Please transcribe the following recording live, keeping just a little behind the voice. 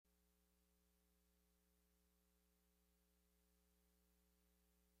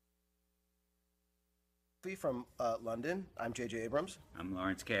From London. I'm J.J. Abrams. I'm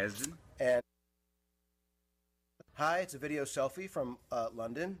Lawrence Kasdan. And hi, it's a video selfie from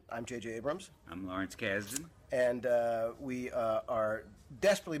London. I'm J.J. Abrams. I'm Lawrence Kasdan. And we are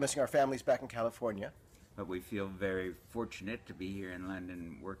desperately missing our families back in California. But we feel very fortunate to be here in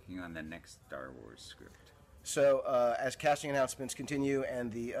London working on the next Star Wars script. So as casting announcements continue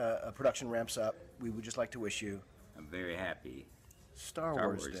and the production ramps up, we would just like to wish you a very happy Star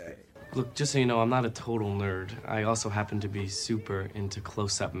Wars Day. Look, just so you know, I'm not a total nerd. I also happen to be super into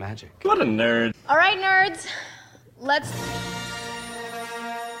close-up magic. What a nerd. All right, nerds. Let's...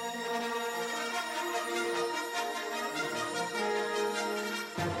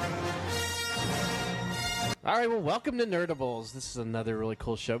 All right, well, welcome to Nerdables. This is another really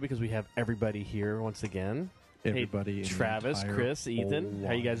cool show because we have everybody here once again. Everybody. Hey, Travis, Chris, Ethan,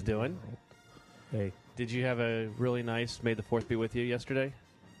 how you guys doing? Hey. Did you have a really nice May the 4th be with you yesterday?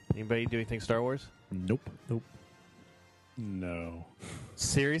 Anybody do anything Star Wars? Nope. No.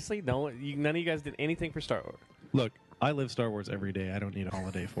 Seriously? None of you guys did anything for Star Wars? Look, I live Star Wars every day. I don't need a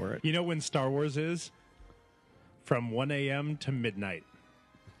holiday for it. You know when Star Wars is? From 1 a.m. to midnight.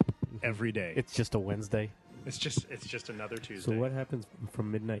 Every day. It's just a Wednesday. It's just another Tuesday. So what happens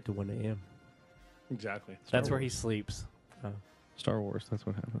from midnight to 1 a.m.? Exactly. That's where he sleeps. Star Wars. That's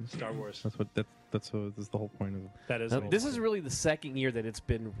what happens. Star Wars. That's the whole point of it. That is. This is really the second year that it's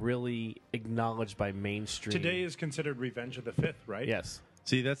been really acknowledged by mainstream. Today is considered Revenge of the Fifth, right? Yes.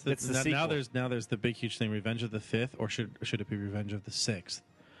 See, that's It's the now sequel. there's the big huge thing. Revenge of the Fifth, or should it be Revenge of the Sixth?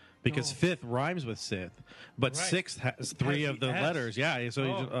 Because fifth rhymes with Sith, but Right. sixth has three of the S. letters. Yeah, so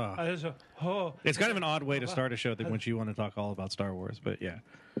you just, it's kind of an odd way to start a show that once you want to talk all about Star Wars. But yeah,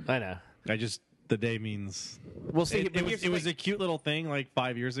 I know. The day means. Well, see, it was a cute little thing like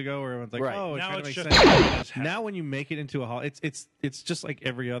 5 years ago where everyone's like, Right. oh, it Now kind of it's makes just sense. as Now when you make it into a holiday, it's just like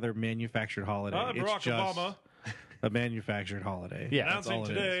every other manufactured holiday. It's Barack just Obama a manufactured holiday. Yeah. That's all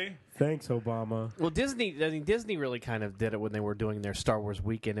announcing it is. today. Thanks, Obama. Well, Disney really kind of did it when they were doing their Star Wars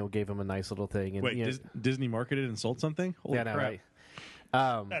weekend. It gave them a nice little thing. And, Wait, you know, Disney marketed and sold something? Holy yeah, no, crap.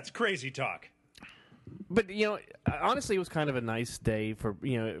 right. That's crazy talk. But honestly, it was kind of a nice day for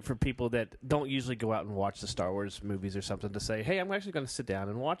for people that don't usually go out and watch the Star Wars movies or something to say, hey, I'm actually going to sit down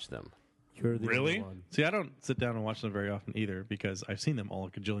and watch them. You're the Really? only one. See, I don't sit down and watch them very often either because I've seen them all a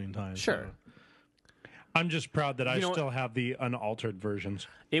gajillion times. Sure. I'm just proud that I You know still have the unaltered versions.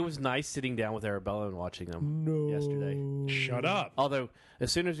 It was nice sitting down with Arabella and watching them yesterday. Shut up. Although,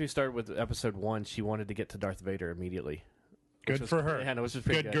 as soon as we started with episode 1, she wanted to get to Darth Vader immediately. Good for her. Yeah, no, it was just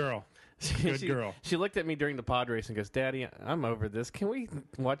pretty Good good. girl. Good girl. She looked at me during the pod race and goes, Daddy, I'm over this. Can we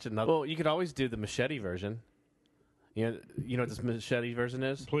watch another? Well, you could always do the machete version. You know what this machete version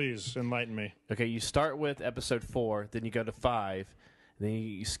is? Please enlighten me. Okay, you start with episode 4, then you go to 5, then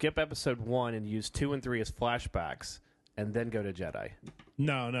you skip episode 1 and use 2 and 3 as flashbacks, and then go to Jedi.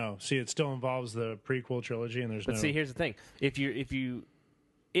 No. See, it still involves the prequel trilogy, and there's But no. see, here's the thing: if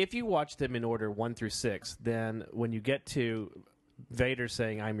you watch them in order 1 through 6, then when you get to Vader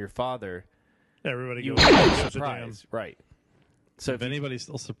saying "I'm your father," Everybody you goes, will be "Gives a damn." surprised, right? So If anybody's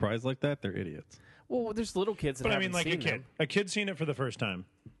still surprised like that, they're idiots. well, there's little kids that But I haven't mean, like a seen kid. them. A kid seen it for the first time.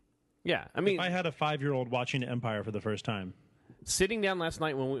 Yeah, I mean, If I had a 5-year-old watching Empire for the first time. sitting down last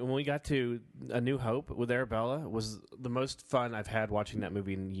night when we got to A New Hope with Arabella was the most fun I've had watching that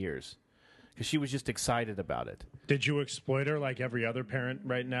movie in years because she was just excited about it. Did you exploit her like every other parent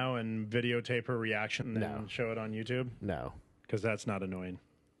right now and videotape her reaction No. and show it on YouTube? No, Because that's not annoying.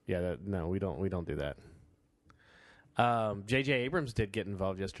 yeah, no, we don't do that. J.J. Abrams did get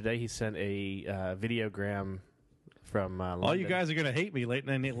involved yesterday. He sent a videogram from London. All you guys are going to hate me late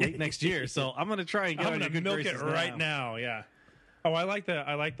next year, so I'm going to try and get I'm on going your to good milk it graces right now. Yeah. Oh, I like the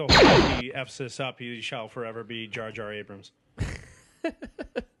whole he F's this up. He shall forever be Jar Jar Abrams.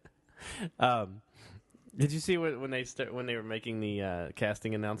 Did you see when they were making the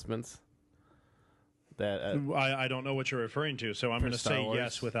casting announcements? That I don't know what you're referring to, so I'm going to Star say Wars?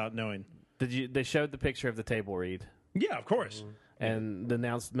 yes without knowing. They showed the picture of the table read Yeah, of course. and the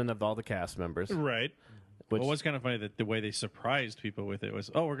announcement of all the cast members. Right. Which, Well, what's kind of funny that the way they surprised people with it was,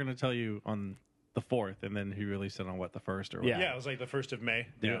 oh, we're going to tell you on the 4th, and then he released it on the 1st or Yeah. whatever. Yeah, it was like the 1st of May.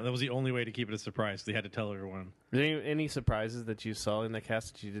 Yeah, that was the only way to keep it a surprise. They had to tell everyone. were there any surprises that you saw in the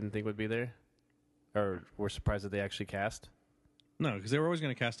cast that you didn't think would be there, or were surprised that they actually cast? No, because they were always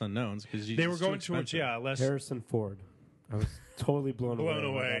going to cast unknowns. Because They were going towards, less. Harrison Ford. I was totally blown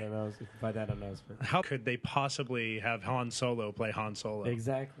Blown by that announcement. How could they possibly have Han Solo play Han Solo?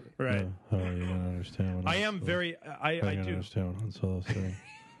 Exactly. Right. Oh, you don't understand what I am very. I I do. understand what Han Solo's saying.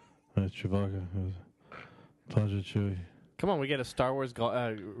 Chewbacca. Pleasure, Chewie. Come on, we get a Star Wars. All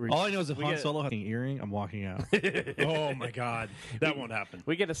I know is if we Han get- Solo has an earring, I'm walking out. Oh my God, that won't happen.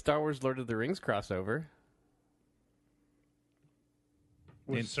 We get a Star Wars Lord of the Rings crossover.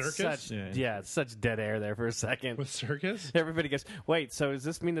 With Circus? Such, yeah, it's such dead air there for a second. With Circus? Everybody goes, wait, so does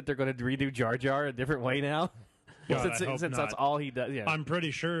this mean that they're going to redo Jar Jar a different way now? God, since I hope since that's not. all he does. Yeah. I'm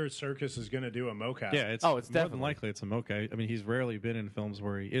pretty sure Circus is going to do a mocap. Yeah, it's Oh, it's more definitely- than likely it's a mocha. I mean, he's rarely been in films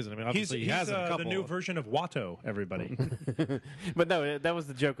where he isn't. I mean, obviously he's he has in a the couple. new version of Watto, everybody. But no, that was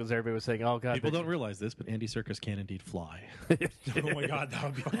the joke. Was everybody was saying, "Oh God, People don't realize this, but Andy Serkis can indeed fly. Oh my God, that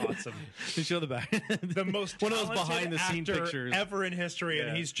would be awesome. They show the back. The most one of those talented behind-the-scene actor pictures ever in history, and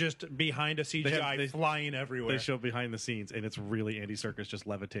Yeah. he's just behind a CGI they- flying everywhere. They show behind the scenes, and it's really Andy Serkis just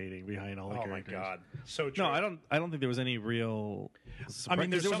levitating behind all the Oh my characters. God, so true. No, I don't think there was any real. I mean,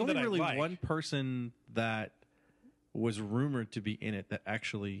 there's there was some only that I really like. one person that was rumored to be in it that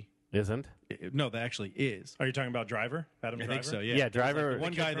actually isn't." that actually is. Are you talking about Driver? Adam I Driver? think so. Yeah, Yeah, Driver- The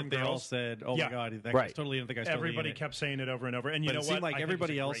one The kid guy from that they all Girls? said, "Oh Yeah. my God, that Right. guy's totally in it. The guy's totally Everybody in it." kept saying it over and over, and you But know it what? seemed like I think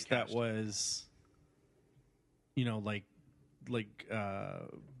everybody it's a else great that cast. was,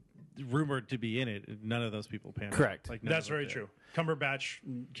 rumored to be in it. None of those people panned out. Correct. Like, none That's of them very did. true. Cumberbatch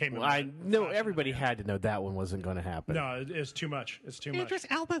came in. Well, I with know flash in everybody the pan. had to know that one wasn't going to happen. No, it's too much. It's too much.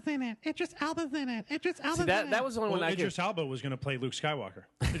 Elba's in it. Idris Elba's in it. Idris Elba's See, that was the only Well, one I Idris could. Elba was going to play Luke Skywalker.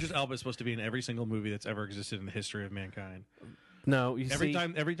 Idris Elba is supposed to be in every single movie that's ever existed in the history of mankind. No, you Every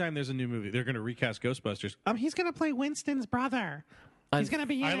see, time there's a new movie, they're going to recast Ghostbusters. He's going to play Winston's brother. He's going to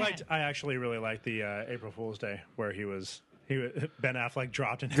be. I actually really liked the April Fool's Day where Ben Affleck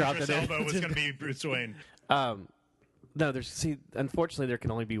dropped and Dropped Idris it in. Elba was going to be Bruce Wayne. No, unfortunately, there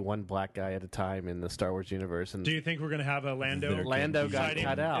can only be one black guy at a time in the Star Wars universe, and Do you think we're going to have a Lando? Lando got sighting?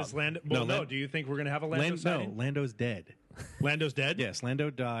 cut out. Is Lando? No, Well, no. Lan- Do you think we're going to have a Lando No, sighting? Lando's dead. Lando's dead. Yes, Lando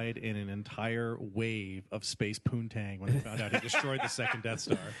died in an entire wave of space poontang when they found out he destroyed the second Death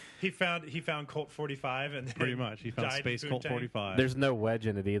Star. He found Colt 45 and Pretty much, he found died Space in Colt Poontang. 45. there's no Wedge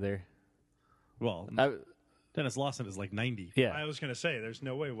in it either. well, Dennis Lawson is like 90. Yeah, I was going to say, there's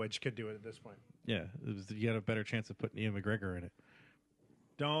no way Wedge could do it at this point. Yeah, you had a better chance of putting Ian McGregor in it.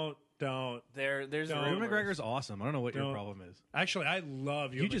 Don't. there's No. Ian rumors. McGregor's awesome. I don't know what your No. problem is. Actually, I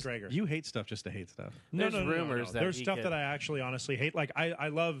love Ewan McGregor. You hate stuff just to hate stuff. There's rumors that there's he stuff could- that I actually honestly hate. Like I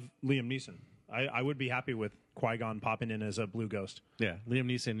love Liam Neeson. I would be happy with Qui-Gon popping in as a blue ghost. Yeah, Liam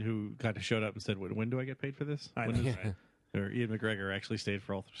Neeson, who kind of showed up and said, "When do I get paid for this?" I When know, does- right? Or Ian McGregor actually stayed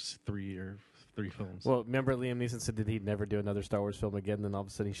for all three films. Well, remember Liam Neeson said that he'd never do another Star Wars film again. Then all of a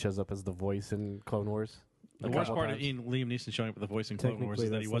sudden he shows up as the voice in Clone Wars. the a worst couple part of times. Liam Neeson showing up with the voice in Clone Wars Technically,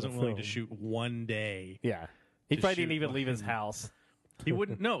 is that he that's wasn't not a willing to film. shoot one day. Yeah, he To probably shoot didn't even leave his fucking- house. He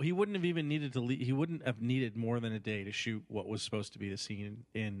wouldn't. No, he wouldn't have even needed to. He wouldn't have needed more than a day to shoot what was supposed to be the scene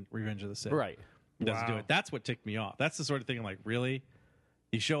in Revenge of the Sith. Right. He doesn't do Wow. it. That's what ticked me off. That's the sort of thing I'm like, really?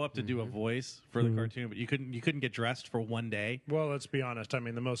 You show up to do a voice for the cartoon, but you couldn't get dressed for one day. Well, let's be honest. I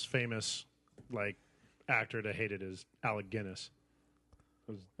mean, the most famous actor to hate it is Alec Guinness.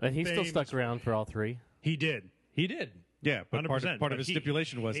 And he still Famous stuck around for all three. He did. Yeah, but part 100%, of but his he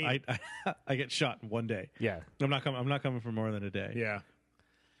stipulation was hated- I get shot in one day. Yeah. I'm not coming for more than a day. Yeah.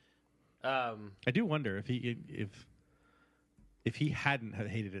 I do wonder if he hadn't have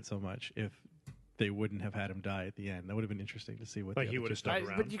hated it so much, if they wouldn't have had him die at the end. That would have been interesting to see what. But the he other would two have stuck stories-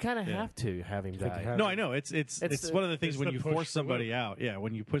 around. But you kind of Yeah. have to have him die. have- No, I know it's one of the things it's when the you push force for somebody Luke. out. Yeah,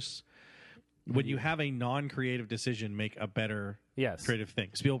 when you have a non-creative decision make a better Yes. creative thing.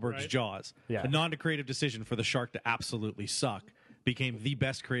 Spielberg's Right. Jaws. Yeah. A non-creative decision for the shark to absolutely suck became the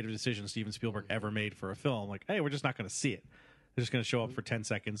best creative decision Steven Spielberg ever made for a film. Like, hey, we're just not going to see it. They're just going to show up for 10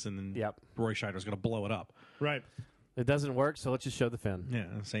 seconds and then Yep. Roy Scheider's going to blow it up. Right. It doesn't work, so let's just show the fin. Yeah,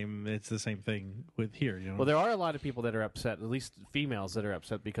 same. It's the same thing with here. You know. Well, there are a lot of people that are upset, at least females that are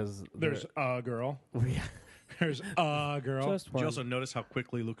upset because There's a girl. yeah. There's a girl. Just Did one. you also notice how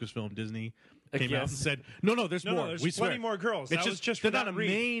quickly Lucasfilm Disney came out and Yes. said, "No, there's No, more. there's we plenty swear. more girls. It's That was just for they're not that a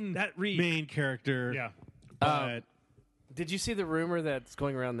read. That read. main character. Yeah. but Did you see the rumor that's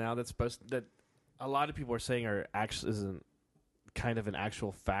going around now that a lot of people are saying isn't kind of an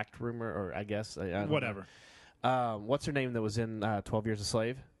actual fact rumor, or I guess I don't know. Whatever. What's her name that was in 12 Years a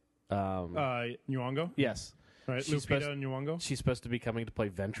Slave? Nyong'o. Yes, Right. she's supposed- Lupita Nyong'o. she's supposed to be coming to play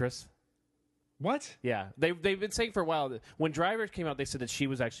Ventress. What? Yeah, they've been saying for a while that when Driver came out, they said that she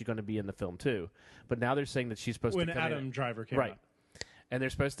was actually going to be in the film too. But now they're saying that she's supposed When to come Adam in. Driver came Right. out. And they're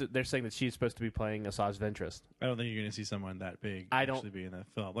saying that she's supposed to be playing Asajj Ventress. I don't think you're going to see someone that big I don't- actually be in that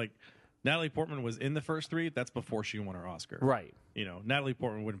film. Like Natalie Portman was in the first three. That's before she won her Oscar. Right. You know, Natalie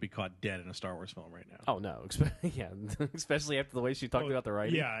Portman wouldn't be caught dead in a Star Wars film right now. Oh no, yeah, especially after the way she talked about the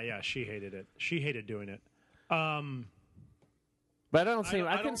writing. Yeah, she hated it. She hated doing it. But I don't see. I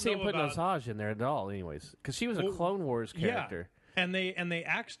I couldn't don't see him know putting about- Osage in there at all, anyways, because she was a Well, Clone Wars character. Yeah. And they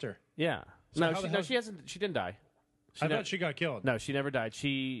axed her. Yeah. So how the hell- She hasn't. She didn't die. I thought she got killed. No, she never died.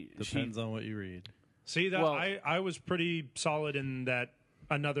 Depends on what you read. See that Well- I was pretty solid in that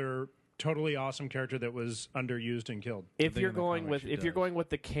another totally awesome character that was underused and killed. If think you're in the going comics with she if you're does. going with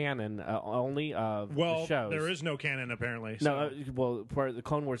the canon only of Well, the shows, there is no canon apparently. no. So. Well, part of the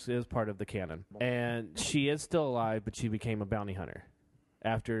Clone Wars is part of the canon, and she is still alive, but she became a bounty hunter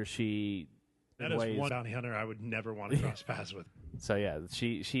after she. That is ways- one bounty hunter I would never want to cross paths with. So yeah,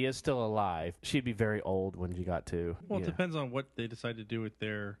 she is still alive. She'd be very old when she got to. Well, it yeah. depends on what they decide to do with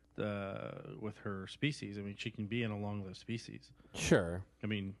their with her species. I mean, she can be in a long-lived species. Sure. I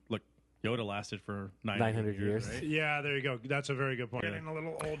mean, look, Yoda lasted for 900 years. right? Yeah, there you go. That's a very good point. Getting a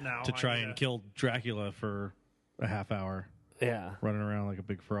little old now. To try and kill Dracula for a half hour, Yeah. running around like a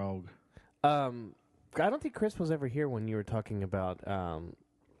big frog. I don't think Chris was ever here when you were talking about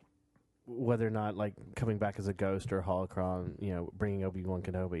whether or not like coming back as a ghost or holocron. You know, bringing Obi-Wan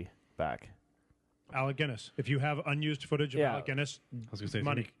Kenobi back. Alec Guinness. If you have unused footage of Yeah. Alec Guinness, I was going to say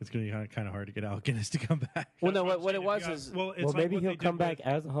Money. it's going to be kind of hard to get Alec Guinness to come back. Well, no, That's what I'm it was saying. is well, it's Well, like maybe what he'll they come did back with-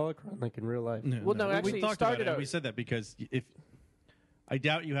 as a holocron, like in real life. Well, no, actually, we it talked started about it. out- We said that because if I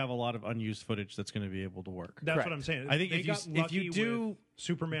doubt you have a lot of unused footage that's going to be able to work. That's Correct. what I'm saying. I think They if you- got if you lucky do- with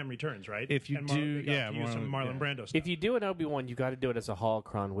Superman Returns, right? if you And do- they got yeah, to use some Marlon Marlon- Brando stuff. if you do an Obi-Wan, you got to do it as a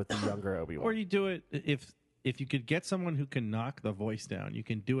holocron with the younger Obi-Wan. Or you do it if you could get someone who can knock the voice down, you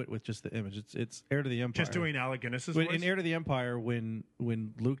can do it with just the image. It's Heir to the Empire. just doing Alec Guinness's When- voice. in Heir to the Empire, when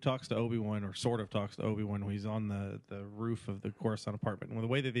Luke talks to Obi-Wan, or sort of talks to Obi-Wan, when he's on the roof of the Coruscant apartment, and the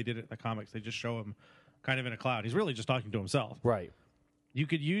way that they did it in the comics, they just show him kind of in a cloud. He's really just talking to himself. right. You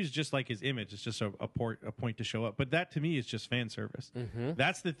could use just like his image. It's just a point to show up. But that to me is just fan service. Mm-hmm.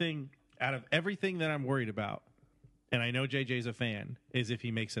 That's the thing out of everything that I'm worried about, and I know JJ's a fan, is if he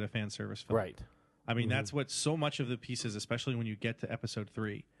makes it a fan service film. Right. I mean, that's what so much of the pieces, especially when you get to episode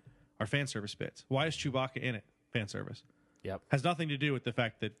 3, are fan service bits. Why is Chewbacca in it? Fan service. Yep. Has nothing to do with the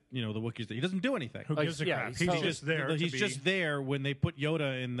fact that, the Wookiees, he doesn't do anything. Who gives a yeah, crap? he's He's totally- just there. He's to just be there when they put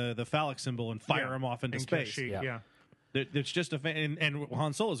Yoda in the phallic symbol and fire Yeah, him off into in space. Kashyyyk, Yeah. yeah. It's just a fan, and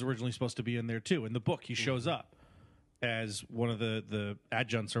Han Solo is originally supposed to be in there too. In the book, he shows Mm-hmm. up as one of the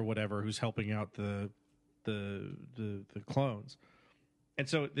adjuncts or whatever who's helping out the clones. And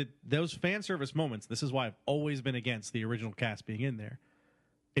so those fan service moments, this is why I've always been against the original cast being in there.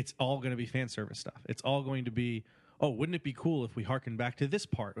 It's all going to be fan service stuff. It's all going to be, oh, wouldn't it be cool if we harken back to this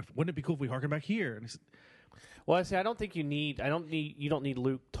part? Wouldn't it be cool if we harken back here? And Well, I say I don't think you don't need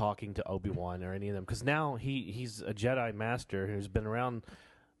Luke talking to Obi-Wan or any of them, because now he's a Jedi Master who's been around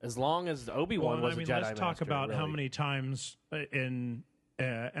as long as Obi-Wan was a Jedi Master. let's talk about how really. many times in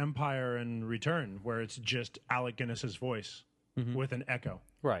Empire and Return where it's just Alec Guinness's voice with an echo.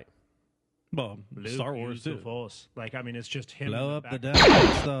 Right. well, Luke Star Wars used the too. Force. Like, I mean, it's just him. Blow in up the back.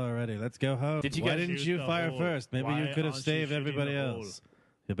 Death Star already. Let's go home. Did you Why guys didn't shoot you the fire hole? first? Maybe Why you could have aren't you saved shooting everybody the else.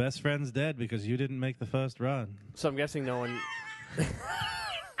 Your best friend's dead because you didn't make the first run. So I'm guessing no one.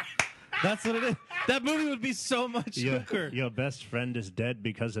 That's what it is. That movie would be so much quicker. Your best friend is dead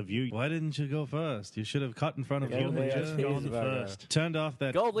because of you. Why didn't you go first? You should have cut in front of Yeah, him. they and asked just me Gone about that. first. Turned off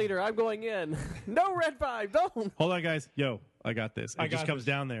that. Gold leader, I'm going in. No red 5. Don't. Hold on, guys. Yo, I got this. I It just got comes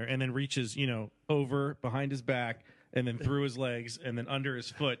this. down there and then reaches, over behind his back and then through his legs and then under his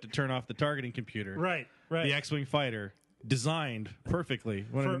foot to turn off the targeting computer. Right, right. The X-Wing fighter, designed perfectly.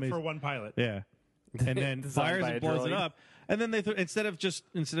 What an for amazing- one pilot. Yeah. And then Designed fires by and a blows it droid. up. And then they instead of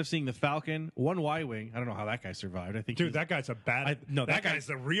seeing the Falcon, one Y-wing. I don't know how that guy survived. I think Dude, he's that guy's a bad. no, that that guy- guy's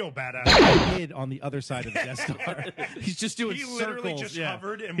the real badass. hid on the other side of the Death Star. He's just doing He circles. literally just yeah.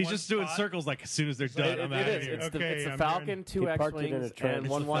 hovered in He's one just doing spot. circles like as soon as they're done. I'm out It of is. here. It's Okay, the I'm Falcon, hearing- 2 He parked it in a X-wings, trench. and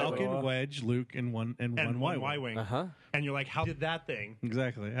It's one the Y-wing. Falcon, Wedge, Luke, and one and one Y-wing. Y-wing. Uh-huh. And you're like, how did that thing?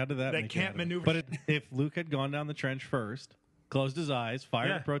 Exactly. How did that? That make can't it happen? maneuver But if Luke had gone down the trench first, closed his eyes, fired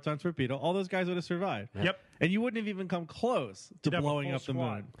Yeah. a proton torpedo, all those guys would have survived. Yep. And you wouldn't have even come close to You'd have a blowing full up the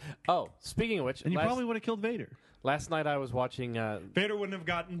squad. moon. Oh, speaking of which, And you probably would have killed Vader. last night I was watching. Vader wouldn't have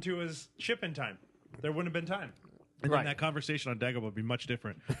gotten to his ship in time. There wouldn't have been time. And Right. then that conversation on Dagobah would be much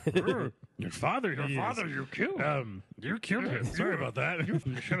different. Your father, you killed. You killed him. Sorry about that. You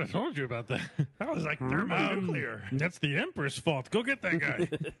should have told you about that. That was like thermonuclear. That's the Emperor's fault. Go get that guy.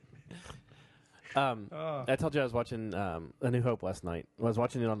 I told you I was watching A New Hope last night. I was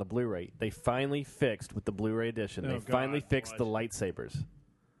watching it on the Blu-ray. They finally fixed with the Blu-ray edition. Oh, They finally God, fixed the what? lightsabers,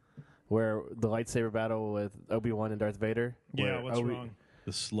 where the lightsaber battle with Obi-Wan and Darth Vader. Yeah, where what's wrong?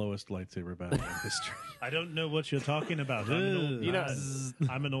 The slowest lightsaber battle in history. I don't know what you're talking about. I'm an old You know- man.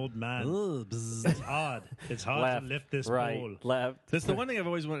 I'm an old man. It's hard. It's hard Left, to lift this right, bowl. left. That's the one thing I've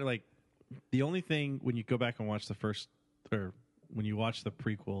always wanted. Like, the only thing when you go back and watch the first, or when you watch the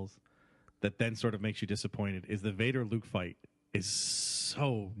prequels, that then sort of makes you disappointed is the Vader Luke fight is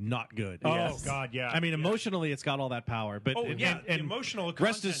so not good. Oh God, yeah. I mean, yeah. emotionally, it's got all that power, but Oh, yeah, the and emotional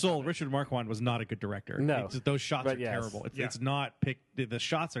rest his content soul. of it. Richard Marquand was not a good director. No. Those shots But are yes. terrible. Yeah. It's not picked. The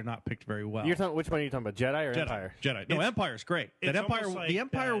shots are not picked very well. You're talking, which one are you talking about, Jedi or Empire? Jedi. No, It's- Empire's great. That it's Empire, almost like the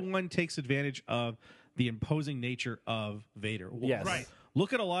Empire that- one takes advantage of the imposing nature of Vader. Yes. Right.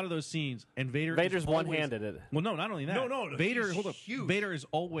 Look at a lot of those scenes, and Vader's Vader's always- one-handed it. Well, no, not only that. No, Vader. he's Hold up. huge. Vader is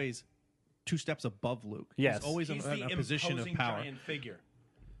always 2 steps above Luke. Yes. He's always He's in the a position of imposing power. giant figure.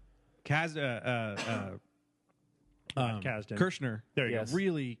 Kasdan Kirshner There you Yes. go.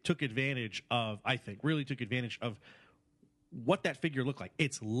 really took advantage of, I think, what that figure looked like.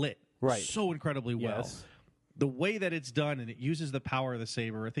 It's lit Right. so incredibly well. Yes. The way that it's done, and it uses the power of the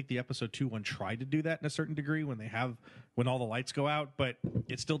saber. I think the episode 2 one tried to do that in a certain degree when all the lights go out, but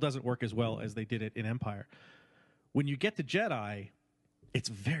it still doesn't work as well as they did it in Empire. When you get to Jedi, it's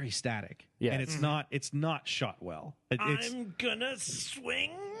very static, Yes. and it's not shot well. It's, I'm gonna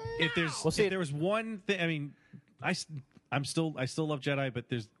swing. if there's Well, see, if there was one thing, I mean, I still love Jedi, but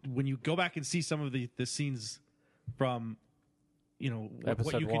there's when you go back and see some of the scenes from, what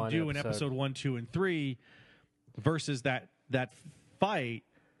Episode you can 1, do in episode- episode 1, 2, and 3 versus that fight.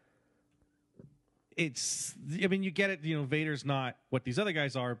 It's, I mean, you get it. Vader's not what these other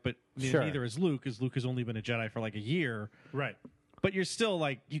guys are, but Sure. neither is Luke, because Luke has only been a Jedi for like a year. Right. But you're still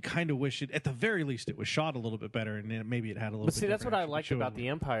like, you kind of wish it, at the very least, it was shot a little bit better, and then maybe it had a little. But bit see, that's what different I liked action. about the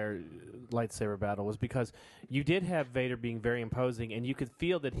Empire lightsaber battle was because you did have Vader being very imposing, and you could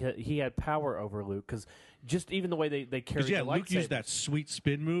feel that he had power over Luke because just even the way they carried Yeah, the Luke used lightsabers. that sweet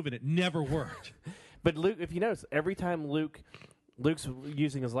spin move, and it never worked. But Luke, if you notice, every time Luke's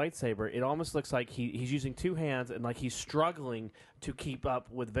using his lightsaber, it almost looks like he's using two hands and like he's struggling to keep up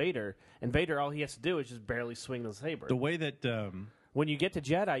with Vader. And Vader, all he has to do is just barely swing the saber. The way that When you get to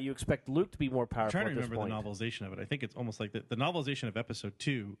Jedi, you expect Luke to be more I'm powerful trying to at this remember point. the novelization of it. I think it's almost like the novelization of Episode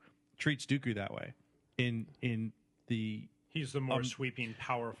 2 treats Dooku that way. In the He's the more sweeping,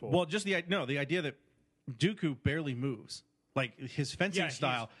 powerful. well, just the idea that Dooku barely moves, like his fencing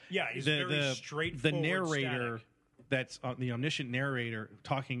style. he's very straightforward, The narrator. static. That's the omniscient narrator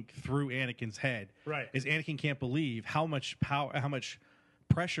talking through Anakin's head. Right. Is Anakin can't believe how much power, how much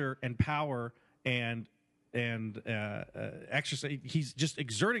pressure and power and exercise. He's just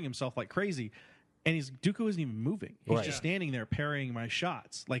exerting himself like crazy, and Dooku isn't even moving. He's Right. just standing there parrying my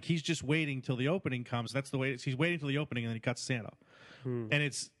shots. Like he's just waiting till the opening comes. That's the way he's waiting till the opening, and then he cuts his hand off.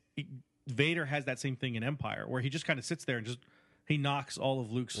 And Vader has that same thing in Empire, where he just kind of sits there and just. He knocks all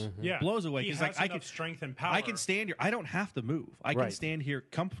of Luke's blows away. He He's has like, enough strength and power. I can stand here. I don't have to move. I can Right. stand here.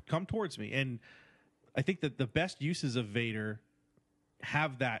 Come towards me. And I think that the best uses of Vader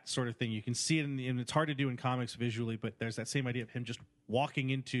have that sort of thing. You can see it, and it's hard to do in comics visually, but there's that same idea of him just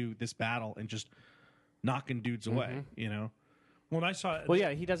walking into this battle and just knocking dudes away. You know? When I saw, Well,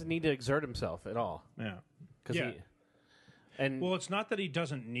 yeah, he doesn't need to exert himself at all. Yeah. Yeah. Well, it's not that he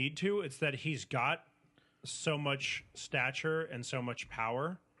doesn't need to; it's that he's got so much stature and so much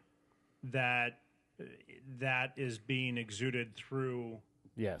power that is being exuded through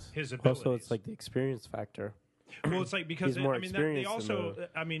yes. his abilities. Also, it's like the experience factor. Well, it's like because He's more they experienced in also,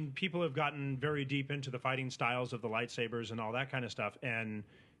 I mean, people have gotten very deep into the fighting styles of the lightsabers and all that kind of stuff, and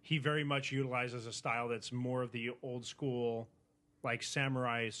he very much utilizes a style that's more of the old school, like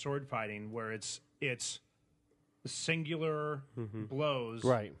samurai sword fighting, where it's singular blows,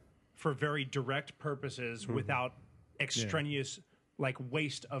 Right. for very direct purposes without extraneous like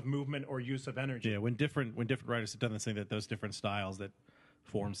waste of movement or use of energy. Yeah. When different writers have done this thing, that those different styles that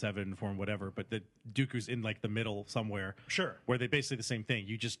form 7, form whatever, but that Dooku's in like the middle somewhere. Sure. Where they basically the same thing.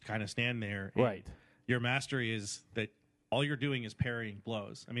 You just kind of stand there. And Right. Your mastery is that all you're doing is parrying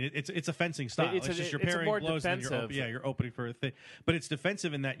blows. I mean, it's a fencing style. It's just you're it's a parrying more blows and defensive. you're opening for a thing. But it's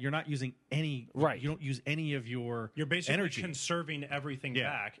defensive in that you're not using any. Right. You don't use any of your You're basically energy. conserving everything Yeah.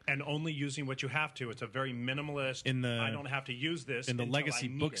 back and only using what you have to. It's a very minimalist. In the- I don't have to use this in the until I Legacy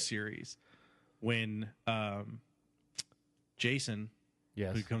need book it. series when Jason,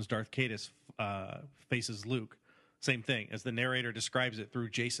 Yes. who becomes Darth Caedus, faces Luke. Same thing as the narrator describes it through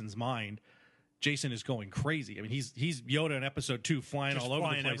Jason's mind. Jason is going crazy. I mean, he's Yoda in Episode 2, flying Just all over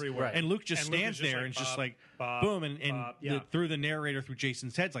flying the place, everywhere. and Luke just And Luke stands is just there like, and just bop, like bop, boom, and bop, yeah. through the narrator, through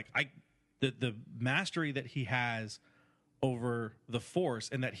Jason's head's like the mastery that he has over the Force,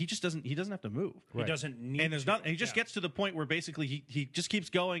 and that he doesn't have to move. He doesn't need And there's to. not. And he just Yeah. gets to the point where basically he just keeps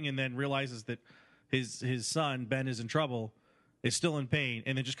going, and then realizes that his son Ben is in trouble, is still in pain,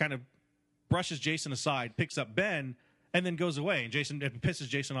 and then just kind of brushes Jason aside, picks up Ben, and then goes away. And Jason, it pisses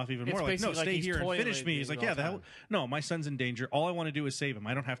Jason off even It's more. Like, no, basically like stay he's here and toying finish with me. you He's like, all yeah, the the hell, time. no, my son's in danger. All I want to do is save him.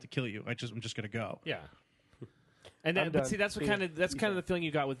 I don't have to kill you. I'm just going to go. Yeah. And I'm that, but done. see, that's what kind of the feeling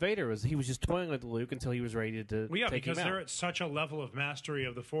you got with Vader was he was just toying with Luke until he was ready to Well, yeah, take because him out. they're at such a level of mastery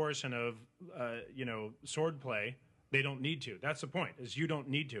of the Force and of sword play, they don't need to. That's the point. Is you don't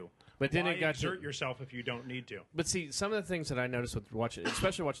need to. But then Why it got to- exert yourself if you don't need to. But see, some of the things that I noticed with watching,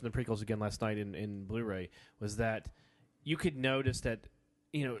 especially watching the prequels again last night in Blu-ray, was that you could notice that,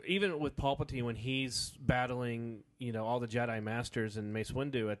 even with Palpatine when he's battling, all the Jedi Masters and Mace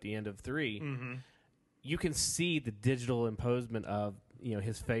Windu at the end of 3, you can see the digital imposement of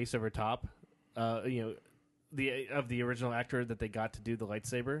his face over top, of the original actor that they got to do the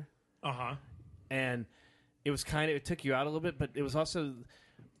lightsaber, and it was it took you out a little bit, but it was also.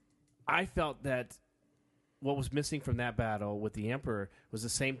 I felt that what was missing from that battle with the Emperor was the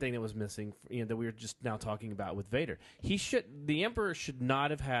same thing that was missing, that we were just now talking about with Vader. The Emperor should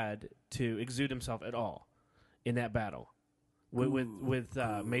not have had to exude himself at all in that battle with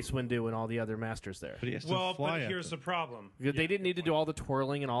Mace Windu and all the other masters there. But he has to Well, fly but at here's them. the problem. Because they didn't need to do all the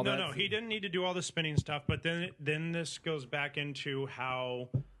twirling and all that. No, he didn't need to do all the spinning stuff. But then this goes back into how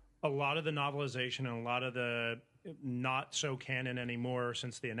a lot of the novelization and a lot of the not so canon anymore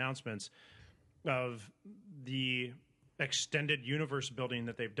since the announcements of the extended universe building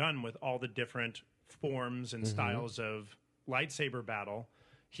that they've done with all the different forms and styles of lightsaber battle.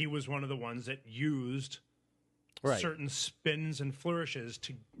 He was one of the ones that used certain spins and flourishes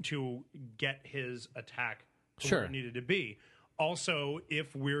to get his attack to where it needed to be. Also,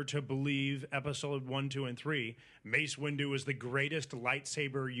 if we're to believe episode 1, 2, and 3, Mace Windu is the greatest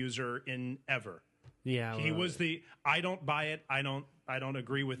lightsaber user in ever. Yeah, He was the. I don't buy it. I don't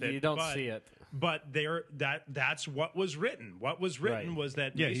agree with it. You don't see it. But that's what was written. What was written was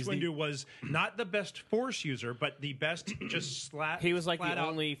that Mace he's Windu was not the best Force user, but the best just He was like flat the out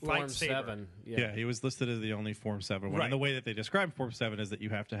only Form lightsaber. 7. Yeah, he was listed as the only Form 7 one. Right. And the way that they describe Form 7 is that you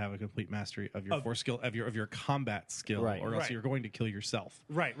have to have a complete mastery of your force skill, of your combat skill, Right. or else Right. you're going to kill yourself.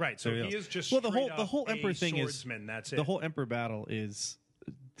 Right. So There he it is just well, straight the whole up Emperor a thing swordsman. is That's it. the whole Emperor battle is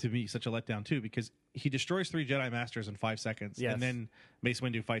to me such a letdown too, because he destroys 3 Jedi Masters in 5 seconds, Yes. and then Mace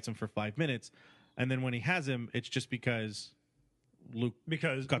Windu fights him for 5 minutes, and then when he has him, it's just because Luke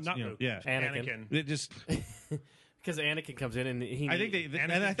because cuts, not you know, Luke, yeah, Anakin. it just. Because Anakin comes in and he. I think they Anakin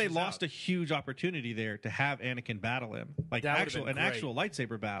and I think they fizzes lost out. a huge opportunity there to have Anakin battle him, like That would've been great. actual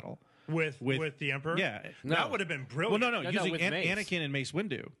lightsaber battle. with the Emperor. Yeah. No. That would have been Well, brilliant. no, No, using with Mace. Anakin and Mace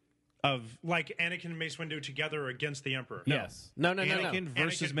Windu of Like Anakin and Mace Windu together against the Emperor. Yes. No. Anakin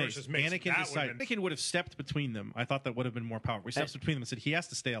versus Anakin Mace. versus Mace. Anakin That decided. would've been- Anakin would have stepped between them. I thought that would have been more powerful. He steps between them and said, "He has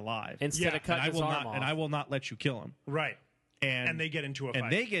to stay alive, Instead Yeah, of and cutting I his will arm not, off. and I will not let you kill him." Right. And And they get into a fight.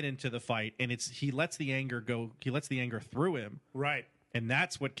 And they get into the fight, and he lets the anger go. He lets the anger through him, Right. and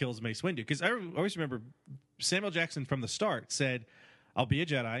that's what kills Mace Windu. Because I always remember Samuel Jackson from the start said, "I'll be a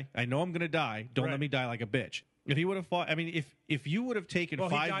Jedi. I know I'm going to die. Don't Right. let me die like a bitch." If he would have fought, I mean, if you would have taken Well,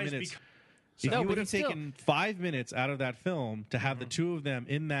 he 5 dies minutes. bec- If No, you but would he have still- taken 5 minutes out of that film to have the two of them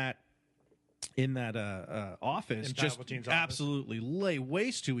in that office, In just Palpatine's office. absolutely lay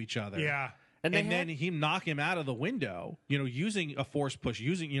waste to each other. Yeah. And And, they then he knock him out of the window, using a force push,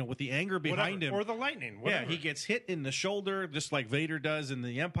 with the anger behind Whatever. him. Or the lightning. Yeah, Whatever. he gets hit in the shoulder, just like Vader does in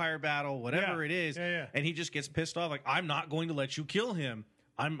the Empire battle, whatever Yeah. it is. Yeah. And he just gets pissed off, like, I'm not going to let you kill him.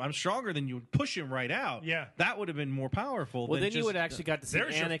 I'm stronger than you. Push him right out. Yeah. That would have been more powerful. Well, than then you just- would actually got to see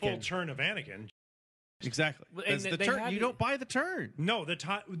There's your full Anakin. turn of Anakin. Exactly. And That's the they turn. had You to- don't buy the turn. No,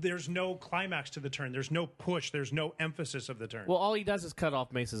 there's no climax to the turn. There's no push. There's no emphasis of the turn. Well, all he does is cut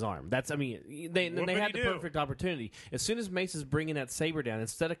off Mace's arm. They What they would had he the do? perfect opportunity. As soon as Mace is bringing that saber down,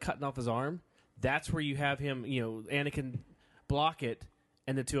 instead of cutting off his arm, that's where you have him. Anakin block it,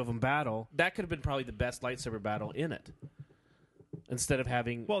 and the two of them battle. That could have been probably the best lightsaber battle in it. Instead of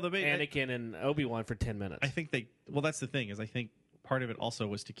having Anakin and Obi-Wan for 10 minutes. I think that's the thing, is I think part of it also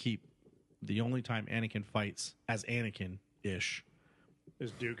was to keep the only time Anakin fights as Anakin-ish.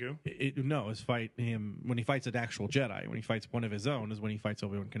 Is Dooku? Is fight him when he fights an actual Jedi. When he fights one of his own is when he fights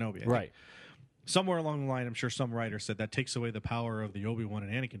Obi-Wan Kenobi. I think Right. somewhere along the line, I'm sure some writer said that takes away the power of the Obi-Wan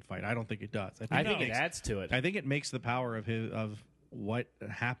and Anakin fight. I don't think it does. I think it makes- adds to it. I think it makes the power of what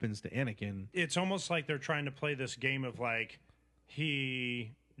happens to Anakin. It's almost like they're trying to play this game of like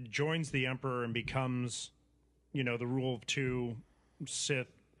he joins the Emperor and becomes, the rule of two Sith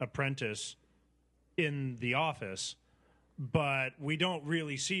apprentice in the office, but we don't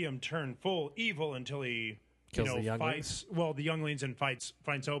really see him turn full evil until he Kills the younglings? fights the younglings and fights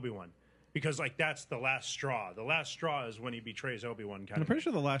Obi-Wan. because like that's the last straw. The last straw is when he betrays Obi-Wan. I'm pretty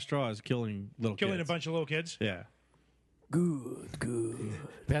sure the last straw is killing little killing kids. a bunch of little kids. Yeah. Good.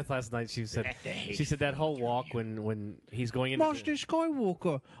 Beth last night she said that whole walk when he's going into Master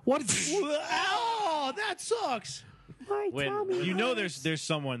Skywalker. What? Oh, that sucks. when You know, there's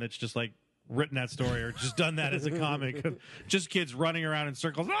someone that's just like written that story or just done that as a comic. Just kids running around in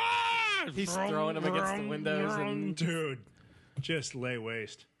circles. Ah! he's throwing them against the windows and Dude, just lay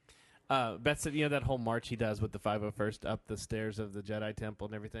waste. Beth said, that whole march he does with the 501st up the stairs of the Jedi Temple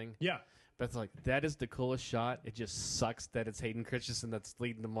and everything. Yeah. Beth's like, that is the coolest shot. It just sucks that it's Hayden Christensen that's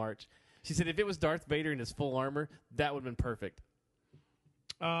leading the march. She said if it was Darth Vader in his full armor, that would have been perfect.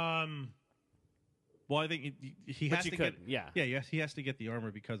 Well, I think he But has you to couldn't, get. yeah. Yes, he has to get the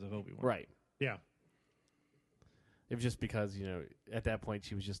armor because of Obi-Wan. Right. Yeah. It was just because, at that point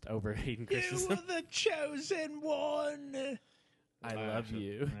she was just over Hayden Christensen. the chosen one. I love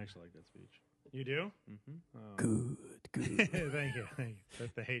you. I actually like that speech. You do? Good. Thank you.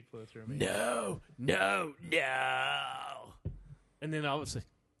 Let the hate flow through me. No. And then obviously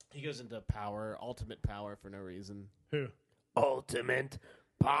he goes into ultimate power for no reason. Who? Ultimate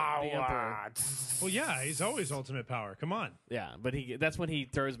The Emperor. power. Well, yeah, he's always ultimate power. Come on. Yeah, but that's when he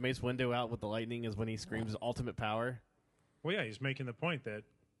throws Mace Windu out with the lightning is when he screams ultimate power. Well, yeah, he's making the point that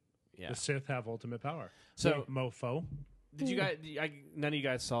Yeah. the Sith have ultimate power. So- mofo. Did you guys? None of you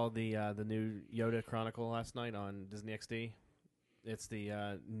guys saw the new Yoda Chronicle last night on Disney XD? It's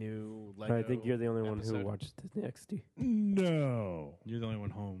the new Lego. I think you're the only one episode. who watches Disney XD. No. You're the only one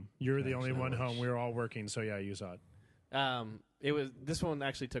home. You're the only one home. We were all working, so yeah, you saw it. This one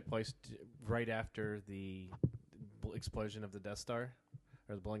actually took place right after the explosion of the Death Star,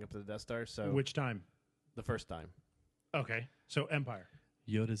 or the blowing up of the Death Star. So Which time? the first time. Okay, so Empire.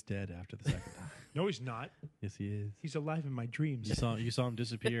 Yoda's dead after the second time. No, he's not. Yes, he is. He's alive in my dreams. You saw him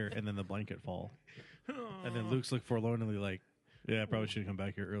disappear and then the blanket fall. And then Luke's look forlornly like, yeah, I probably should have come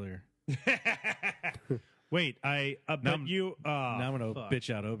back here earlier. Wait, Now but I'm- you. now I'm going to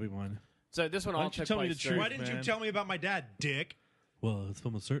bitch out Obi-Wan. So this one Why all don't you took tell me place the truth? Why didn't you man. tell me about my dad, Dick? Well, it's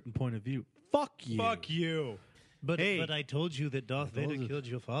from a certain point of view. Fuck you. Fuck you. But Hey. but I told you that Darth I told Vader you. killed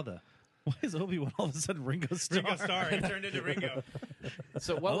your father. Why is Obi-Wan all of a sudden Ringo Starr? Ringo Starr. He turned into Ringo.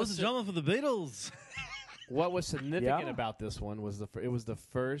 So I what was was a drummer for the Beatles. what was significant Yeah. about this one was it was the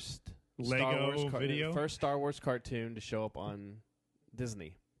first Lego video? first Star Wars cartoon to show up on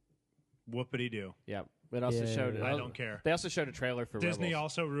Disney. Whoopity doo. Yeah. It also Yeah. showed. I don't care. They also showed a trailer for Disney Rebels.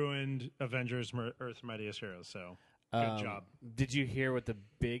 also ruined Avengers: Earth's Mightiest Heroes. So good job. Did you hear what the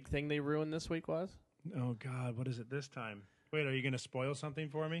big thing they ruined this week was? Oh God, what is it this time? Wait, are you going to spoil something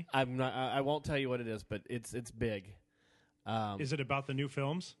for me? I'm not. I won't tell you what it is, but it's big. Is it about the new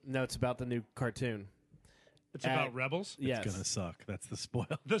films? No, it's about the new cartoon. It's about Rebels. Yes. It's going to suck. That's the spoil.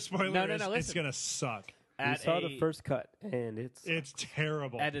 The spoiler No, is it's listen. going to suck. We At saw a- the first cut, and it's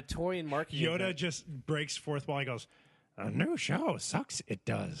terrible. at a toy and marketing Yoda event. just breaks fourth wall. He goes, "A new show sucks. It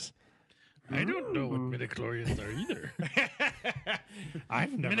does." I don't know what midichlorians are either.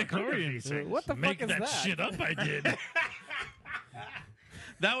 I've never heard of Midichlorians. these things. What the Make fuck is that shit up, I did.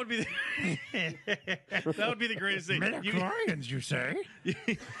 That would be the greatest thing. Midichlorians, you say?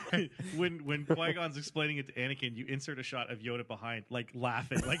 when Qui-Gon's explaining it to Anakin, you insert a shot of Yoda behind, like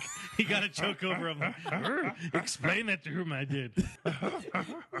laughing, like he got a joke over him. Like, Explain that to whom I did.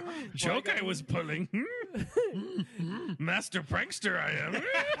 Joke I was pulling. Master prankster I am.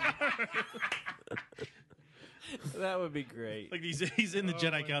 That would be great. like he's in the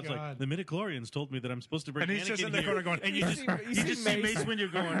Jedi couch, like God. the midichlorians told me that I'm supposed to bring And he's Anakin just in the here. corner going, and you just see Mace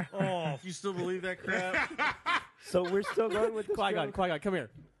Windu going, oh, you still believe that crap? so we're still going with this. Qui-Gon, joke? Qui-Gon, come here.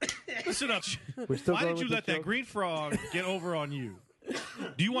 Listen up. We're still Why going did you with let this that joke? green frog get over on you?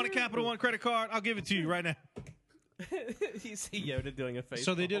 Do you want a Capital One credit card? I'll give it to you right now. You see Yoda doing a face.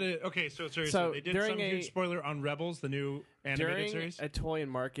 So they did it. Okay, so seriously, So they did during some huge spoiler on Rebels, the new animated during series. a toy and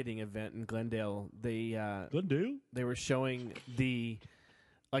marketing event in Glendale. Glendale? They were showing a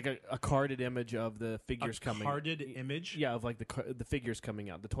carded image of the figures coming. Carded image. Yeah, of like the figures coming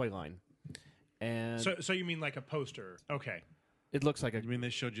out, the toy line, and So you mean like a poster? Okay. it looks like a. I mean, they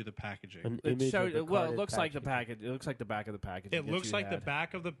showed you the packaging. An It image showed, of the well, it carded looks like the packaging. package. It looks like the back of the package. It that looks you like the had.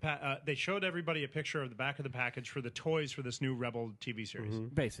 back of the. They showed everybody a picture of the back of the package for the toys for this new Rebel TV series,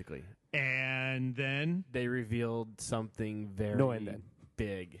 Basically, and then they revealed something very No, and then.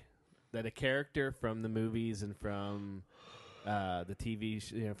 big. That a character from the movies and from the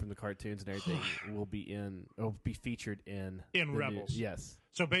TV, from the cartoons and everything, will be featured in the new- Rebels. Yes,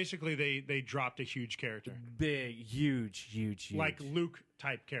 So basically, they dropped a huge character, big, huge. like Luke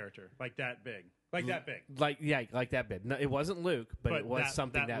type character, like that big. Like that big. like that big. No, it wasn't Luke, but it was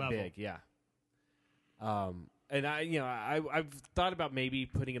something that level. big. Yeah. And I've thought about maybe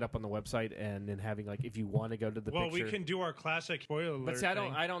putting it up on the website and then having like if you want to go to the Well, picture. we can do our classic spoiler alert. But see,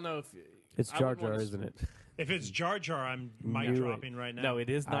 thing. I don't know if It's I Jar wouldn't wanna Jar, s- isn't it? If it's Jar Jar, I'm mic Knew it. dropping right now. No, it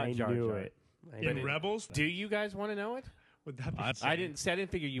is not I Jar knew Jar. it. I in knew it. Rebels. Do you guys want to know it? Would that be? I didn't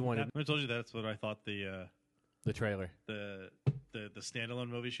figure you wanted I told you that's what I thought the trailer. standalone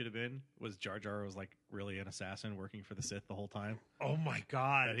movie should have been. Was Jar Jar was like really an assassin working for the Sith the whole time. Oh my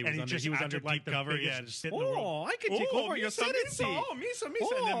god! That he and was under, just he was under acted like deep the cover. biggest Yeah, just shit in the world. oh, I can take over your Misa, ascendancy. Misa, oh,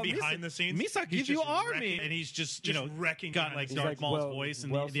 Misa, and then behind the scenes, Misa he's gives you just army, wrecking- and he's just wrecking got behind like the Darth like, Maul's well- voice,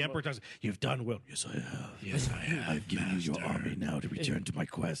 and well the Emperor talks. You've done well. Yes, I have. Yes, I have. I've given you your army now to return to my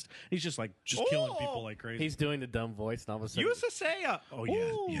quest. He's just like killing people like crazy. He's doing the dumb voice, and all of a sudden, You Seiya. Oh yes,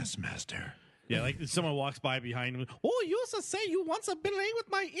 Oh. yes, master. Yeah, like someone walks by behind him. Oh, you used to say you once have been playing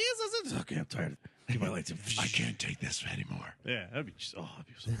with my ears. Is it? Okay, I'm tired. Give my lights. I can't take this anymore. Yeah, that'd be just, that'd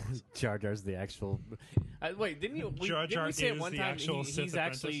be so awesome. Jar Jar's the actual. Wait, didn't you? Jar Didn't Jar we say it is one the time? actual Sith He's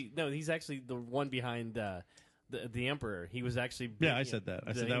apprentice? actually he's actually the one behind the Emperor. He was actually. Yeah, I said that.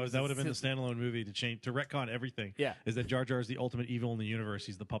 I said that would have been the standalone movie to retcon everything. Yeah. Is that Jar Jar is the ultimate evil in the universe?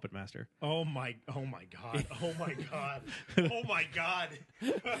 He's the puppet master. Oh my god! Oh my god! Oh my god!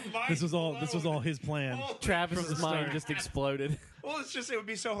 This was all his plan. Oh, Travis's mind just exploded. Well, it would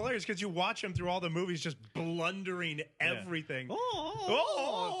be so hilarious because you watch him through all the movies just blundering everything.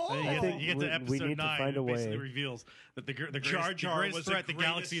 Oh. Oh. And I think you get we to episode need to 9, find it a basically way. reveals that the Jar Jar greatest was the threat the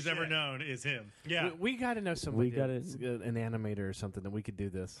greatest galaxy's ever Sith. known is him. Yeah. We got to know somebody. We gotta- an animator or something that we could do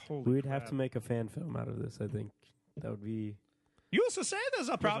this. Holy We'd have crap. to make a fan film out of this. I think that would be. You also say there's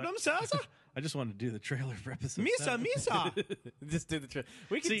a problem, Sasa? I just wanted to do the trailer for episode Misa, 7. Misa. Just do the.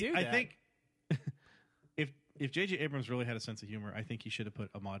 We could See, do that. I think if J.J. Abrams really had a sense of humor, I think he should have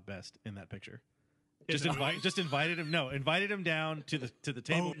put Ahmad Best in that picture. Invited him down to the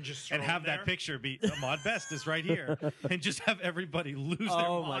table and just and throw have him that there? picture be Ahmad Best is right here, and just have everybody lose their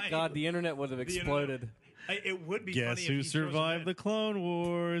Oh mind. my God, the internet would have exploded. It would be funny Guess if who he throws him survived in. the Clone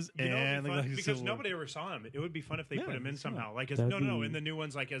Wars You know, and it'd be the fun, Galactic because Civil War. nobody ever saw him. It would be fun if they Yeah, put him in it's fun. somehow. Like, as, That'd no, be- in the new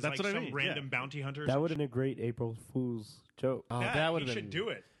ones, like as That's like what I some mean, random yeah. bounty hunter. or That would something. have been a great April Fool's joke. Oh, Yeah, that would he have should been. do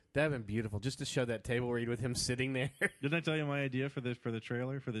it. That'd been beautiful, just to show that table read with him sitting there. Didn't I tell you my idea for the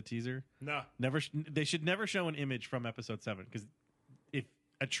trailer for the teaser? No. They should never show an image from episode 7 because if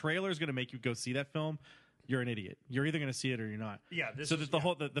a trailer is going to make you go see that film, you're an idiot. You're either going to see it or you're not. Yeah, this so is- that the yeah.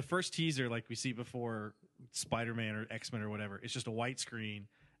 whole the first teaser, like we see before Spider-Man or X-Men or whatever, it's just a white screen,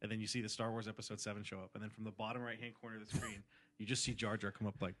 and then you see the Star Wars Episode 7 show up, and then from the bottom right hand corner of the screen, you just see Jar Jar come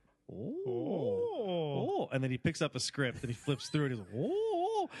up like, oh, and then he picks up a script and he flips through it. He's like,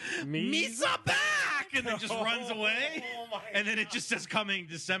 oh, Misa back, and then just runs away, and then it just says coming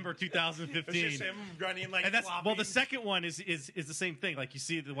December 2015. It's just him running like And that's floppy. well. The second one is the same thing. Like you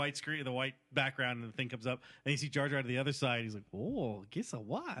see the white screen, the white background, and the thing comes up, and you see Jar Jar to the other side. He's like, "Oh, guess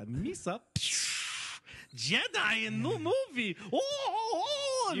what? Misa, Jedi in the movie.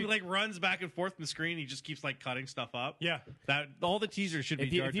 Oh, and he like runs back and forth in the screen. He just keeps like cutting stuff up. Yeah. That all the teasers should be.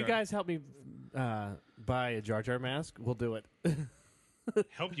 If you, Jar if you Jar. guys help me buy a Jar Jar mask, we'll do it.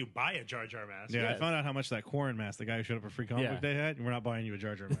 help you buy a Jar Jar mask. Yeah, I Yes. found out how much that Quarren mask, the guy who showed up at Free Comic Yeah. Book Day had, and we're not buying you a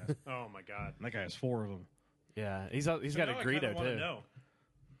Jar Jar mask. Oh my god. And that guy has 4 of them. Yeah, he's got So a now I kinda Greedo wanna too. know.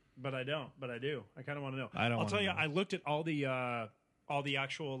 But I don't. But I do. I kind of want to know. I don't I'll wanna tell you. know. I looked at all the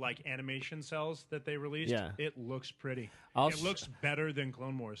actual like animation cells that they released. Yeah. It looks pretty. I'll It looks better than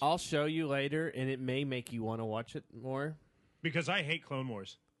Clone Wars I'll show you later, and it may make you want to watch it more. because I hate Clone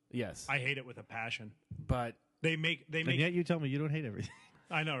Wars. Yes, I hate it with a passion. but They make. And yet you tell me you don't hate everything.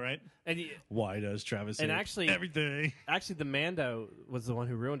 I know, right? and Why does Travis And hate actually- everything? actually, the Mando was the one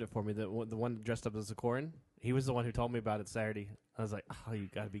who ruined it for me. The one dressed up as a Corrin. He was the one who told me about it Saturday. I was like, "Oh, you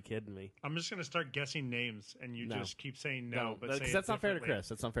got to be kidding me!" I'm just gonna start guessing names, and you No. just keep saying no. But because say that's it not fair to differently. Chris.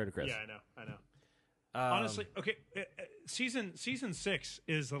 That's not fair to Chris. Yeah, I know. Honestly, okay. Season 6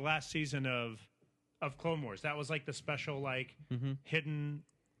 is the last season of Clone Wars. That was like the special like hidden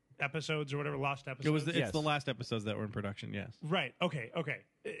episodes or whatever, lost episodes. It's Yes. the last episodes that were in production. Yes. Right. Okay.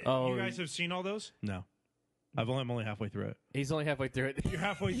 Oh, You guys have seen all those? No. I'm only halfway through it. He's only halfway through it. You're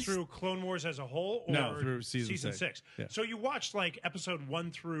halfway through Clone Wars as a whole, or No, through season 6. Yeah. So you watched like episode 1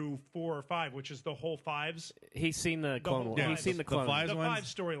 through 4 or 5, which is the whole fives. He's seen the Clone whole Wars. fives. He's seen the The Clone Wars. fives The ones? 5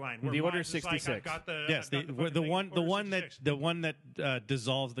 storyline. where The Order Miles is like, 66. I've got the, Yes, I've got the fucking thing, Order 66. the one that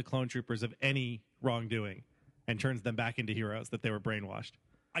dissolves the clone troopers of any wrongdoing and turns them back into heroes that they were brainwashed.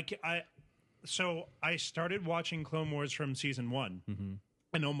 So I started watching Clone Wars from season 1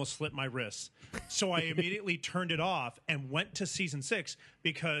 and almost slipped my wrists. So I immediately turned it off and went to season 6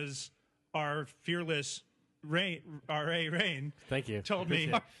 because our fearless R.A. Rain, Thank you. told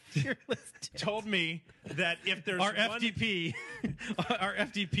me that if there's Our one, FDP, our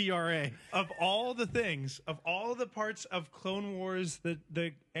FDPRA. of all the things, of all the parts of Clone Wars,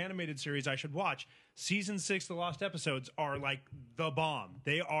 the animated series I should watch, season 6, the lost episodes are like the bomb.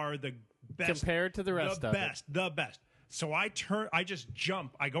 They are the best Compared to the rest of it. the best. So I just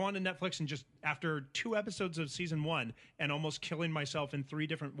jump. I go onto Netflix and just after 2 episodes of season 1 and almost killing myself in 3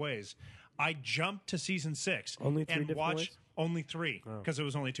 different ways, I jump to season 6 Only 3 and different watch ways? only 3 because it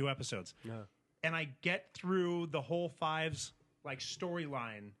was only 2 episodes. No. And I get through the whole 5's like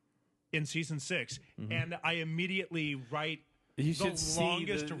storyline in season 6, and I immediately write You the should see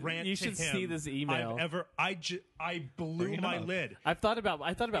longest the- rant you to should him see this email. I've ever. I blew my lid. I thought about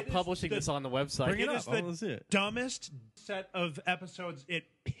It is publishing the- this on the website. Bring it It up. is I wanna see the it. dumbest set of episodes. It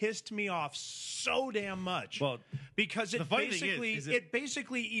pissed me off so damn much. Well, because the it funny thing basically is it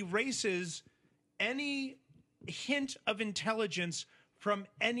basically erases any hint of intelligence from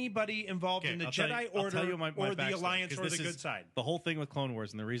anybody involved in the I'll tell Jedi you- I'll Order tell you my or the backstory, Alliance 'cause or the this good is side. The whole thing with Clone Wars,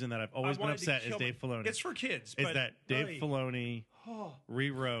 and the reason that I've always been wanted to upset is kill Dave Filoni. It's for kids. Is but that Dave really- Filoni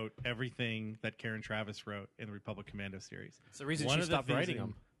rewrote everything that Karen Traviss wrote in the Republic Commando series. It's the reason One she of the stopped things writing that-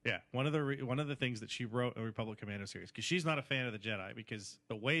 them. Yeah, one of the things that she wrote in the Republic Commando series, because she's not a fan of the Jedi, because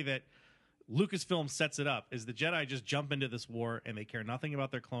the way that Lucasfilm sets it up is the Jedi just jump into this war and they care nothing about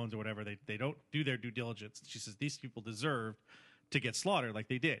their clones or whatever. They don't do their due diligence. She says these people deserved to get slaughtered like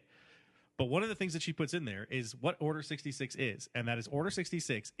they did. But one of the things that she puts in there is what Order 66 is, and that is Order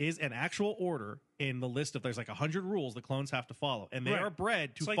 66 is an actual order in the list of there's like 100 rules the clones have to follow, and they Right. are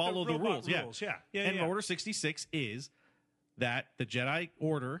bred to It's like follow the robot rules. Yeah, Yeah, and yeah. Order 66 is that the Jedi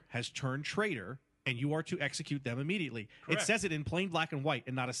Order has turned traitor, and you are to execute them immediately. Correct. It says it in plain black and white,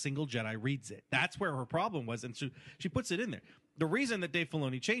 and not a single Jedi reads it. That's where her problem was, and so she puts it in there. The reason that Dave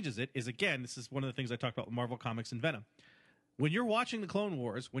Filoni changes it is, again, this is one of the things I talked about with Marvel Comics and Venom. When you're watching the Clone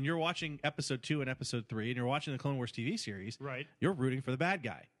Wars, when you're watching Episode 2 and Episode 3, and you're watching the Clone Wars TV series, Right. you're rooting for the bad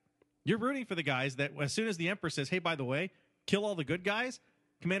guy. You're rooting for the guys that, as soon as the Emperor says, hey, by the way, kill all the good guys,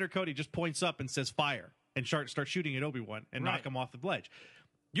 Commander Cody just points up and says fire, and start shooting at Obi-Wan and knock Right. him off the ledge.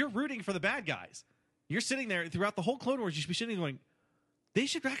 You're rooting for the bad guys. You're sitting there throughout the whole Clone Wars, you should be sitting there going, they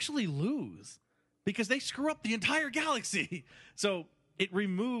should actually lose because they screw up the entire galaxy. So it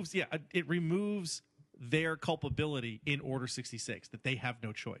removes their culpability in Order 66, that they have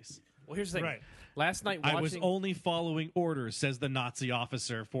no choice. Well, here's the thing. Right. Last night watching, I was only following orders, says the Nazi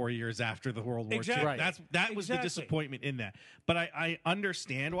officer 4 years after the World War Exactly. II. Right. That was the Exactly. disappointment in that. But I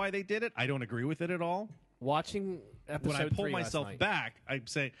understand why they did it. I don't agree with it at all. watching episode When I pull 3 last myself night. back, I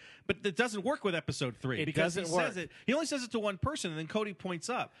say, but it doesn't work with Episode 3 It because doesn't he work. says it. He only says it to one person, and then Cody points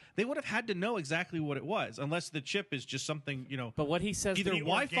up. They would have had to know exactly what it was, unless the chip is just something, But what he says, either the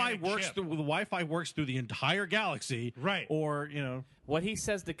Wi-Fi organic works chip. through the Wi-Fi works through the entire galaxy, Right. Or what he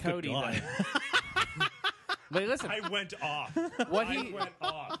says to Cody. God. though- But listen, I went off. what I he went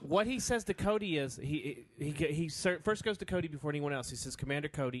off. what he says to Cody is first goes to Cody before anyone else. He says, "Commander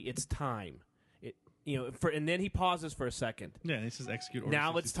Cody, it's time." And then he pauses for a second. Yeah, and he says execute order. Now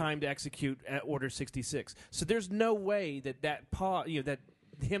it's 66. time to execute at Order 66. So there's no way that pause, that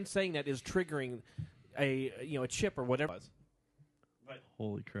him saying that is triggering a chip or whatever.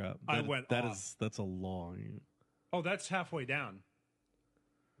 Holy crap! I went off. That's a long. Oh, that's halfway down.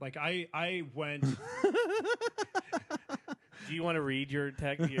 Like I went. Do you want to read your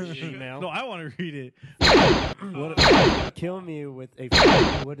your email? No, I want to read it. Kill me with a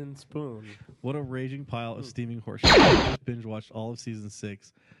fucking wooden spoon. What a raging pile of steaming horseshit! I just binge watched all of season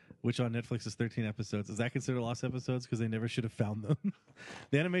 6, which on Netflix is 13 episodes. Is that considered lost episodes? Because they never should have found them.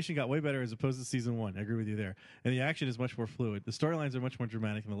 The animation got way better as opposed to season 1. I agree with you there. And the action is much more fluid. The storylines are much more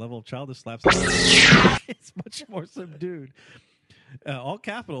dramatic, and the level of childish slapstick is much more subdued. All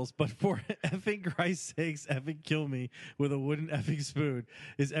capitals, but for effing Christ's sakes, effing kill me with a wooden effing spoon.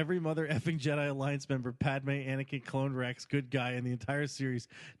 Is every mother effing Jedi Alliance member, Padme, Anakin, Clone Rex, good guy in the entire series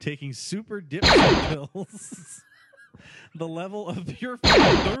taking super dip pills? The level of pure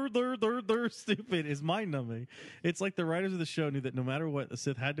stupid is mind-numbing. It's like the writers of the show knew that no matter what, the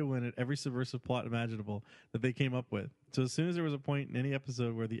Sith had to win at every subversive plot imaginable that they came up with. So as soon as there was a point in any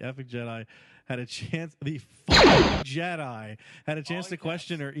episode where the effing Jedi had a chance, the fucking Jedi had a chance to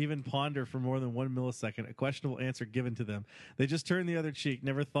question or even ponder for more than 1 millisecond a questionable answer given to them, they just turned the other cheek,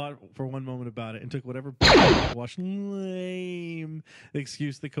 never thought for one moment about it, and took whatever wash lame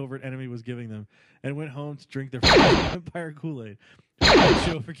excuse the covert enemy was giving them, and went home to drink their Empire Kool-Aid.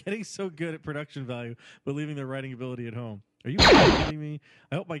 show for getting so good at production value, but leaving their writing ability at home. Are you kidding me?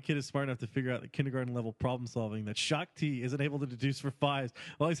 I hope my kid is smart enough to figure out the kindergarten level problem solving that Shock T isn't able to deduce for fives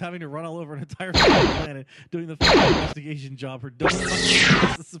while he's having to run all over an entire planet doing the investigation job her dumb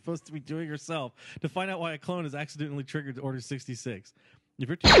is supposed to be doing herself to find out why a clone has accidentally triggered Order 66. If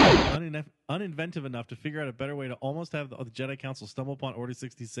you're too uninventive enough to figure out a better way to almost have the Jedi Council stumble upon Order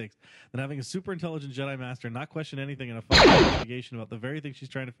 66 than having a super intelligent Jedi Master not question anything in a fucking investigation about the very thing she's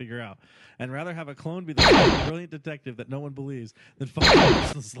trying to figure out, and rather have a clone be the brilliant detective that no one believes, then fucking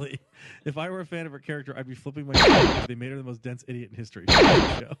uselessly. If I were a fan of her character, I'd be flipping my shit because they made her the most dense idiot in history.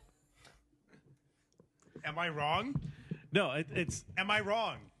 Show. Am I wrong? No, it's. Am I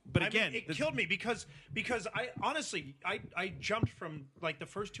wrong? But I again, mean, it killed me because I honestly I jumped from like the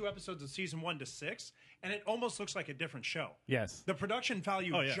first 2 episodes of season 1 to 6, and it almost looks like a different show. Yes. The production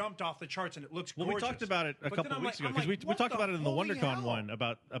value jumped off the charts, and it looks Well, gorgeous. we talked about it a couple of weeks ago I'm because like, we talked about it in the holy WonderCon hell? one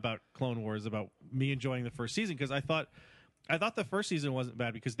about Clone Wars, about me enjoying the first season because I thought the first season wasn't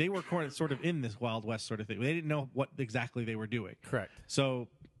bad because they were sort of in this Wild West sort of thing. They didn't know what exactly they were doing. Correct. So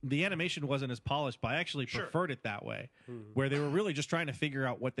the animation wasn't as polished, but I actually preferred it that way, where they were really just trying to figure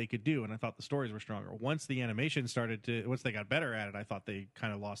out what they could do, and I thought the stories were stronger. Once the animation once they got better at it, I thought they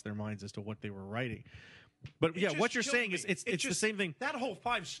kind of lost their minds as to what they were writing. But It yeah, just what you're killed saying me. is it's It the same thing. That whole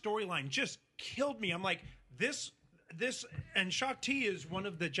 5 storyline just killed me. I'm like, this and Shock T is one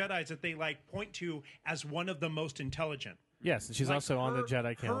of the Jedis that they like point to as one of the most intelligent. Yes, and she's Like, also on the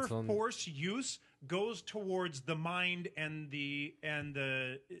Jedi Her Council. and- force use goes towards the mind and the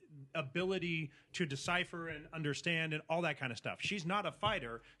ability to decipher and understand and all that kind of stuff. She's not a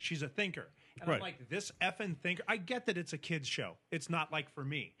fighter; she's a thinker. And I'm Right. like, this effing thinker. I get that it's a kids show; it's not like for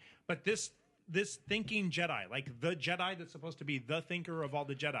me. But this thinking Jedi, like the Jedi that's supposed to be the thinker of all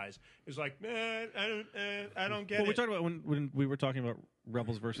the Jedis, is like, I don't get Well, we it. talked about when we were talking about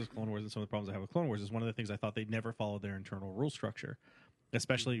Rebels versus Clone Wars and some of the problems I have with Clone Wars is one of the things I thought they never followed their internal rule structure.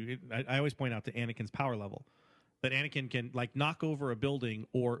 Especially, I always point out to Anakin's power level. That Anakin can like knock over a building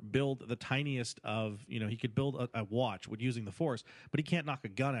or build the tiniest of, he could build a watch with using the Force, but he can't knock a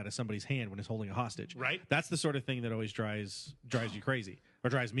gun out of somebody's hand when he's holding a hostage. Right. That's the sort of thing that always drives you crazy or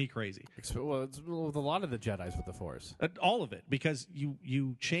drives me crazy. Well, it's with a lot of the Jedis with the Force. All of it, because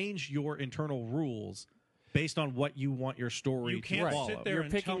you change your internal rules based on what you want your story You to can't follow. sit there You're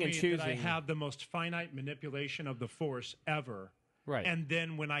and picking tell and me that I choosing. have the most finite manipulation of the Force ever. Right. And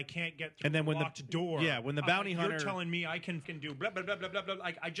then when I can't get through And then a when the- locked door, yeah, when the I'm bounty like, hunter- you're telling me I can do blah blah blah blah blah blah.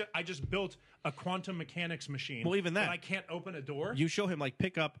 Like I just built a quantum mechanics machine. Well, even that. but I can't open a door. You show him like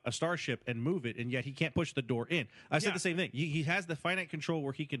pick up a starship and move it, and yet he can't push the door in. I said Yeah. the same thing. He has the finite control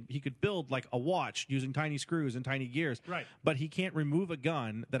where he could build like a watch using tiny screws and tiny gears. Right. But he can't remove a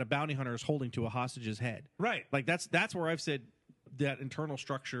gun that a bounty hunter is holding to a hostage's head. Right. Like that's where I've said that internal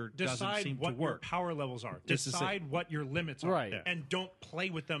structure doesn't Decide seem what to your work. power levels are. It's the same. Decide what your limits are. Right. Yeah. And don't play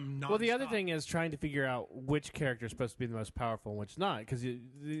with them. Well, the other nonstop. thing is trying to figure out which character is supposed to be the most powerful and which not, because it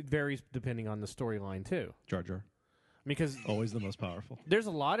varies depending on the storyline too. Jar Jar, Because always the most powerful. there's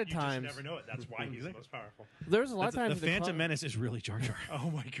a lot of you just times. never know it. That's why he's the most powerful. There's a lot of The times Phantom Menace is really Jar Jar,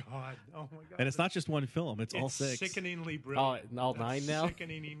 Oh my god. Oh my god. and it's not just one film; it's all six. Sickeningly all, brilliant. all That's 9 now.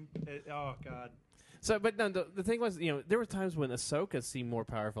 Sickening. Oh god. So, but no, the thing was, there were times when Ahsoka seemed more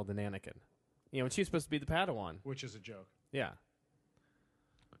powerful than Anakin. When she was supposed to be the Padawan. Which is a joke. Yeah.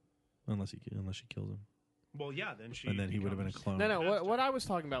 Unless she kills him, Well, yeah. Then she. and then he would have been a becomes- clone. No. What I was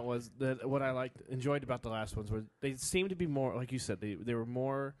talking about was that what I enjoyed about the last ones was they seemed to be more, like you said, they were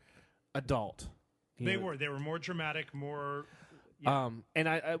more adult. They were more dramatic, more. Yeah. And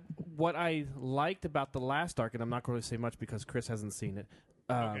I what I liked about the last arc, and I'm not going to say much because Chris hasn't seen it.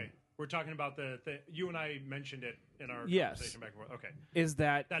 Okay, we're talking about the you and I mentioned it in our Yes. conversation back and forth. Okay, Is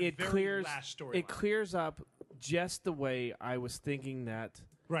that That it very clears last storyline. it clears up just the way I was thinking that.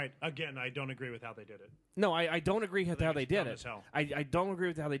 right. Again, I don't agree with how they did it. No, I don't agree with think how they it's did dumb it. as hell. I don't agree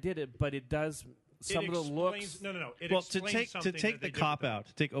with how they did it, but it does some It of the explains- looks. No. It Well, to explains take something that they the did cop with it. out,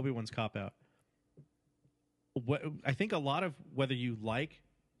 to take Obi-Wan's cop out. I think a lot of whether you like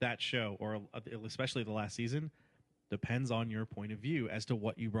that show or especially the last season depends on your point of view as to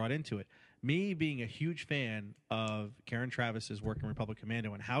what you brought into it. Me being a huge fan of Karen Travis's work in Republic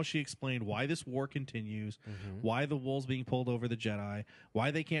Commando and how she explained why this war continues, why the wool's being pulled over the Jedi, why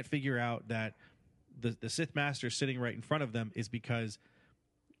they can't figure out that the Sith Master sitting right in front of them is because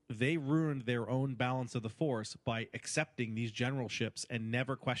they ruined their own balance of the Force by accepting these generalships and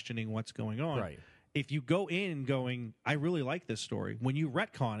never questioning what's going on. Right. If you go in going, I really like this story, when you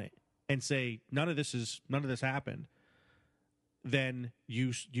retcon it and say none of this happened, then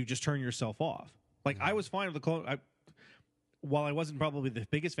you just turn yourself off. Like I was fine with the clone. while I wasn't probably the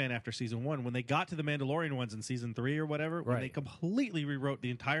biggest fan after season 1, when they got to the Mandalorian ones in season 3 or whatever, when they Right. completely rewrote the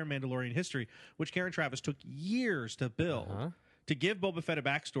entire Mandalorian history, which Karen Travis took years to build, to give Boba Fett a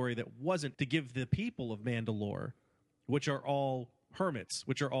backstory that wasn't to give the people of Mandalore, which are all hermits,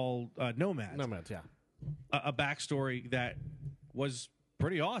 which are all nomads, yeah. a backstory that was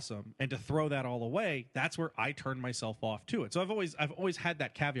pretty awesome, and to throw that all away, that's where I turned myself off to it. So I've always had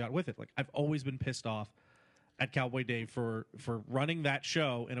that caveat with it. Like, I've always been pissed off at Cowboy Dave for running that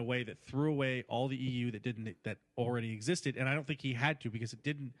show in a way that threw away all the EU that already existed, and I don't think he had to, because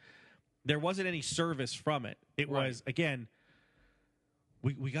there wasn't any service from it. It was, again,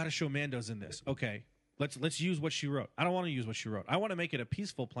 we got to show Mando's in this. Okay, let's use what she wrote. I don't want to use what she wrote. I want to make it a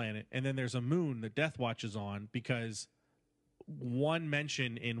peaceful planet, and then there's a moon that Death Watch is on, because one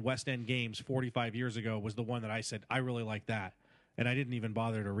mention in West End Games 45 years ago was the one that I said I really like that, and I didn't even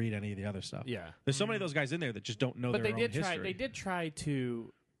bother to read any of the other stuff. Yeah. There's so many of those guys in there that just don't know But their they own did try. history. They did try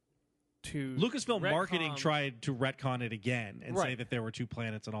to Lucasfilm retcon- marketing tried to retcon it again and say Right. that there were 2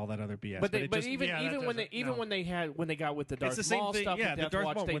 planets and all that other BS. But it just, even when they got with the Darth the same Maul thing, stuff yeah, with the Death Darth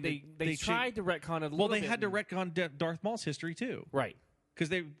Watch, Maul, when they they tried to retcon it a little well, they bit. had to retcon Darth Maul's history too, right? Because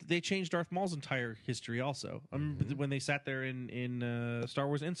they changed Darth Maul's entire history also. When they sat there in Star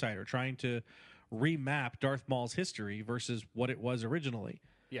Wars Insider trying to remap Darth Maul's history versus what it was originally.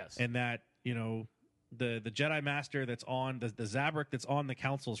 Yes. And that, the Jedi Master that's on the Zabrak that's on the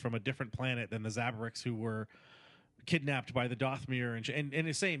councils from a different planet than the Zabraks who were kidnapped by the Dothmir, and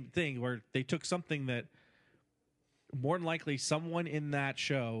the same thing where they took something that more than likely someone in that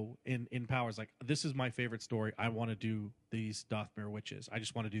show in Power's like, this is my favorite story. I want to do these Dothmir witches. I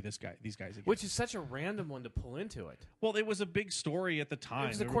just want to do these guys again. Which is such a random one to pull into it. Well, it was a big story at the time. It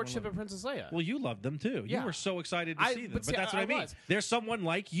was the Everyone courtship loved of Princess Leia. Well, you loved them too. Yeah. You were so excited to see them. but see, that's what I I mean. was. There's someone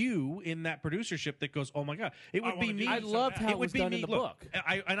like you in that producership that goes, "Oh my god, it would be me." I loved how it was done in the book.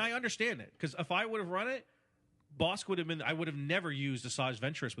 I understand it, because if I would have run it, Bosk would have been. I would have never used Asajj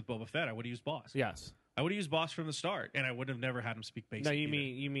Ventress with Boba Fett. I would have used Bosk. Yes. I would have used Bosk from the start, and I would have never had him speak basic. No, you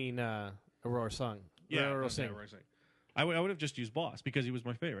either. mean Aurora Sung. Yeah, Aurora that's Singh. Aurora Singh. I would have just used Boss because he was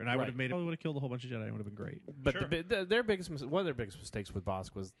my favorite, and I would have Right. made it. I would have killed a whole bunch of Jedi. It would have been great. But one of their biggest mistakes with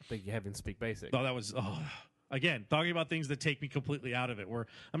Bosk was they having to speak basic. No, that was again talking about things that take me completely out of it. Where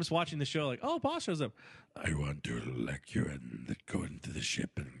I'm just watching the show, like, oh, Boss shows up. I want to lecture and go into the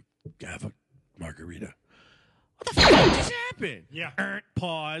ship and have a margarita. What the fuck just happened? Yeah.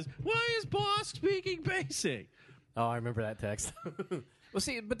 Pause. Why is Boss speaking basic? Oh, I remember that text. Well,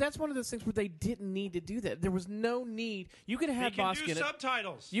 see, but that's one of those things where they didn't need to do that. There was no need. You could have had They can Bosk do in it.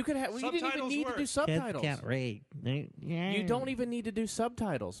 subtitles. You could have. Well, you didn't even Subtitles need work. to do subtitles. Can't read. You don't even need to do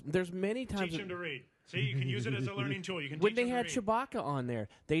subtitles. There's many times Teach them to read. See, you can use it as a learning tool. You can when teach they them had to read. Chewbacca on there,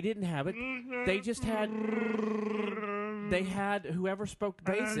 they didn't have it. They just had. They had whoever spoke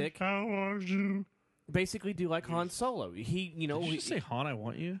basic basically do like Han Solo. He, Did you just say, Han, I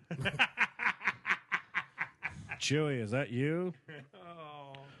want you? Chewie, is that you?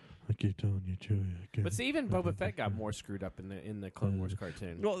 I keep telling you, Chewie. But see, even Boba Fett got more screwed up in the Clone Wars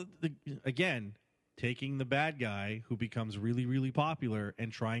cartoon. Well, again, taking the bad guy who becomes really, really popular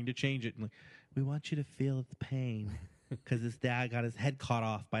and trying to change it. And like, we want you to feel the pain because his dad got his head cut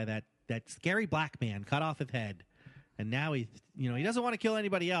off by that scary black man, cut off his head. And now he doesn't want to kill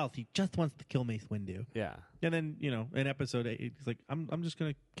anybody else. He just wants to kill Mace Windu. Yeah. And then, in episode 8, he's like, I'm just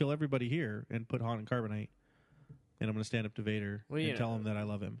going to kill everybody here and put Han in carbonite. And I'm going to stand up to Vader and tell him that I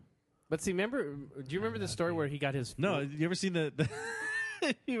love him. But see, do you remember the story where he got his... No, you ever seen the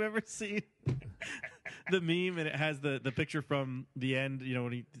you ever seen the meme and it has the picture from the end,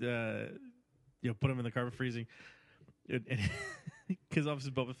 when he put him in the carbon freezing, because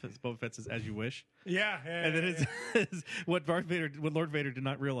obviously Boba Fett says "as you wish." Yeah, And then it says what Lord Vader did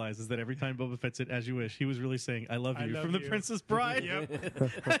not realize is that every time Boba Fett said "as you wish," he was really saying "I love you" from the Princess Bride.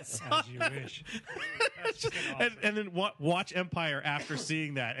 Yep. As you wish. And then watch Empire after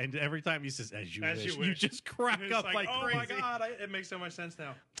seeing that, and every time he says "as you wish," you just crack It's up like oh crazy. my god, it makes so much sense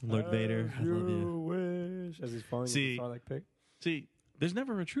now. Lord Vader, I love you. Wish as he's falling See, into the Sarlacc pit. See, there's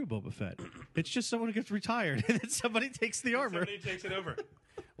never a true Boba Fett. It's just someone who gets retired and then somebody takes the armor. Somebody takes it over.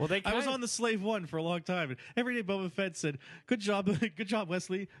 Well, I was on the Slave One for a long time, and every day Boba Fett said, "Good job,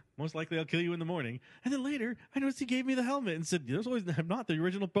 Wesley. Most likely I'll kill you in the morning." And then later, I noticed he gave me the helmet and said, "There's always I'm not the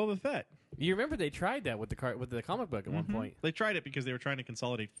original Boba Fett." You remember they tried that with the comic book at one point. They tried it because they were trying to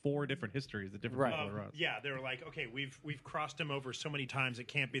consolidate 4 different histories that different people were on. Yeah, they were like, okay, we've crossed him over so many times, it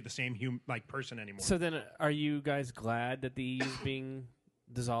can't be the same person anymore. So then, are you guys glad that the EU is being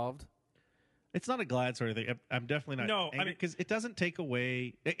dissolved? It's not a glad sort of thing. I'm definitely not. No, I mean- because it doesn't take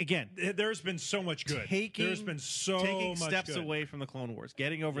away. Again, There's been so much good. taking There's been so taking much steps good. away from the Clone Wars,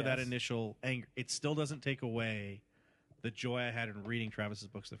 getting over that Yes. initial anger. It still doesn't take away the joy I had in reading Travis's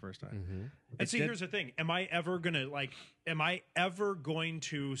books the first time. And see, here's the thing: am I ever going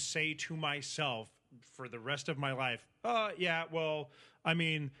to say to myself for the rest of my life, yeah, well, I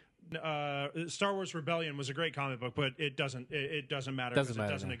mean, Star Wars Rebellion was a great comic book, but it doesn't matter because it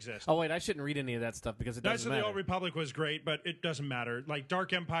doesn't now. exist. Oh wait, I shouldn't read any of that stuff because it Knights doesn't of the matter. Old Republic was great, but it doesn't matter. Like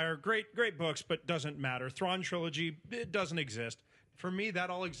Dark Empire, great books, but doesn't matter. Thrawn trilogy, it doesn't exist. For me, that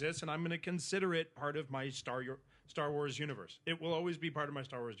all exists, and I'm going to consider it part of my Star Wars universe. It will always be part of my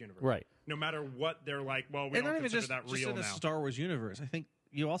Star Wars universe, Right. No matter what they're like. Well, we And don't not even consider just, that just real in the now. Star Wars universe. I think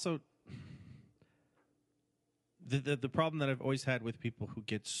you also the problem that I've always had with people who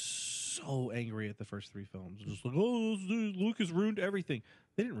get so angry at the first three films, just like, oh, Lucas ruined everything.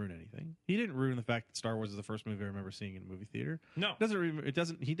 They didn't ruin anything. He didn't ruin the fact that Star Wars is the first movie I remember seeing in a movie theater. No. It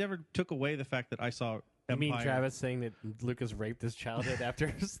doesn't. He never took away the fact that I saw You mean Empire. Travis saying that Lucas raped his childhood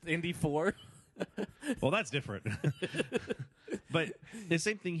after Indy 4? Well, that's different. But the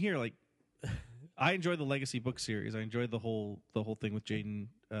same thing here. Like, I enjoy the Legacy book series. I enjoyed the whole thing with Jason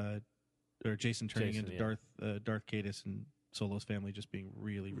turning Jason, into yeah. Darth Caedus and Solo's family just being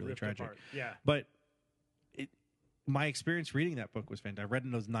really, really Ripped tragic. apart. Yeah. But my experience reading that book was fantastic. I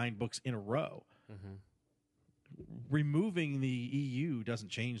read those 9 books in a row. Removing the EU doesn't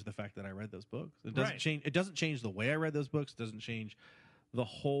change the fact that I read those books. It doesn't Right. change. It doesn't change the way I read those books. It doesn't change the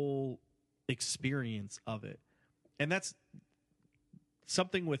whole experience of it. And that's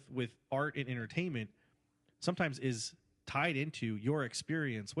something with art and entertainment. Sometimes is tied into your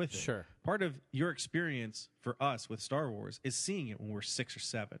experience with it. Sure. Part of your experience for us with Star Wars is seeing it when we're 6 or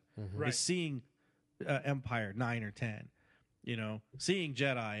 7. Right. Is seeing Empire 9 or 10. You know, seeing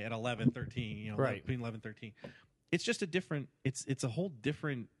Jedi at 11, 13. You know, Right. between 11 and 13. It's just a different. It's a whole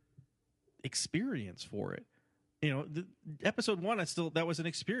different experience for it. You know, episode 1, that was an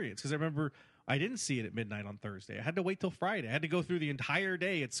experience because I remember I didn't see it at midnight on Thursday. I had to wait till Friday. I had to go through the entire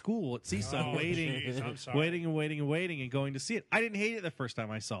day at school at CSUN Oh, waiting, jeez, I'm sorry. waiting, and going to see it. I didn't hate it the first time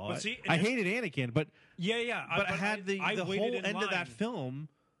I saw But it. see, I and hated Anakin, but Yeah. but I had the I whole waited in end of line. that film.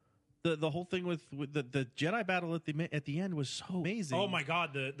 The whole thing with the Jedi battle at the end was so amazing. Oh my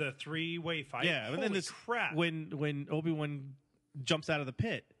God, the 3-way fight. Yeah, and Holy then this crap. when Obi-Wan jumps out of the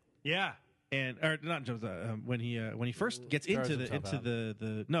pit. Yeah. And or not jumps out, when he first gets Throws into himself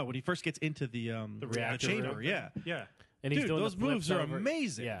when he first gets into the reactor chamber, room. yeah. Yeah. And he's Dude, doing those the flips moves are over.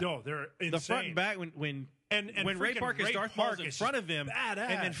 amazing. Yeah. No, they're insane. The front and back when And when Ray freaking Park is Ray Darth Park Maul's in is front just of him badass.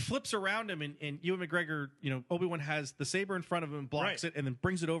 and then flips around him and Ewan McGregor, Obi-Wan has the saber in front of him, blocks Right. it, and then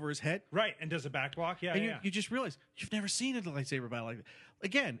brings it over his head. Right, and does a back block. Yeah, And yeah. you just realize you've never seen a lightsaber battle like that.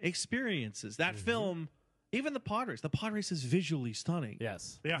 Again, experiences. That film, even the pod race is visually stunning.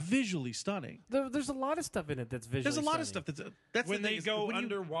 Yes. Yeah. Visually stunning. There's a lot of stuff in it that's visually There's a lot of stunning. stuff that's when the they thing is, go when you-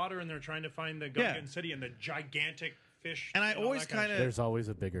 underwater and they're trying to find the Yeah. Gungan city and the gigantic fish. And I all always that kind of kinda- shit. There's always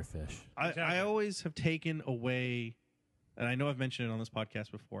a bigger fish. I Exactly. always have taken away, and I know I've mentioned it on this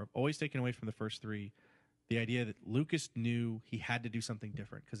podcast before, I've always taken away from the first 3 the idea that Lucas knew he had to do something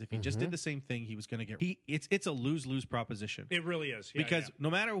different. Because if he just did the same thing, he was going to get... It's a lose-lose proposition. It really is. Yeah, Because yeah. no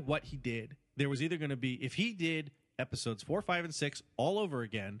matter what he did, there was either going to be... If he did episodes 4, 5, and 6 all over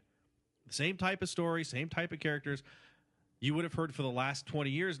again, the same type of story, same type of characters, you would have heard for the last 20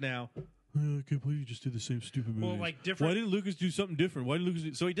 years now... I can't believe you just did the same stupid movie. Well, like, different- Why didn't Lucas do something different? Why didn't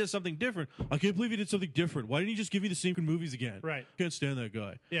Lucas? So he did something different. I can't believe he did something different. Why didn't he just give you the same movies again? Right. Can't stand that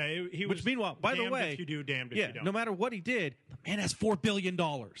guy. Yeah, he Which was meanwhile, by the damned way, if you do, damned if yeah, you don't. no matter what he did, the man has $4 billion.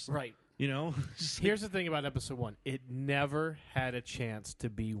 Right. You know. Here's the thing about episode 1. It never had a chance to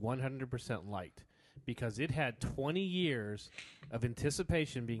be 100% liked because it had 20 years of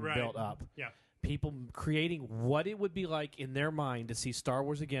anticipation being Right. built up. Yeah. People creating what it would be like in their mind to see Star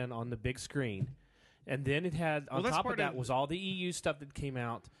Wars again on the big screen. And then it had, on Well, that's top of part that, of- was all the EU stuff that came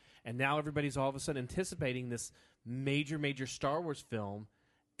out. And now everybody's all of a sudden anticipating this major, major Star Wars film.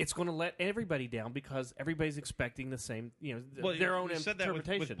 It's going to let everybody down because everybody's expecting the same, their own we said that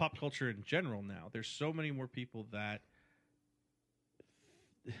interpretation. with pop culture in general now. There's so many more people that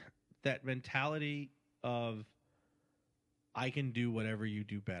mentality of I can do whatever you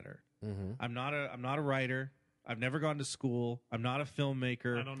do better. Mhm. I'm not a writer. I've never gone to school. I'm not a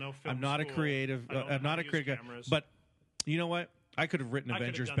filmmaker. I don't know film I'm not a school. creative. I don't know I'm how not to a use critic. cameras. But you know what? I could have written I could have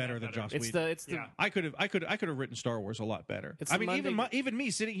Avengers done better that than better. Joss It's Whedon. the it's the Yeah. I could have written Star Wars a lot better. It's I the mean, even Monday- even me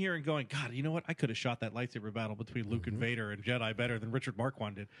sitting here and going, God, you know what? I could have shot that lightsaber battle between Luke and Vader and Jedi better than Richard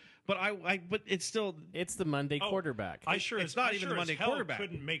Marquand did. But but it's still it's the Monday Oh, quarterback. I sure it's as- not I even sure the as Monday hell quarterback.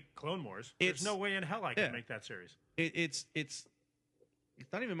 couldn't make Clone Wars. It's- There's no way in hell I could yeah. make that series. it's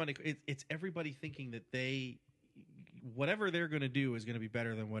not even Monday. It's everybody thinking that whatever they're going to do is going to be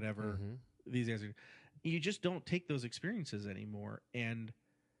better than whatever these guys are. You just don't take those experiences anymore and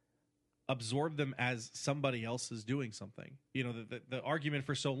absorb them as somebody else is doing something. You know, the argument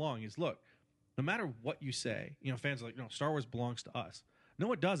for so long is, look, no matter what you say, you know, fans are like, no, Star Wars belongs to us.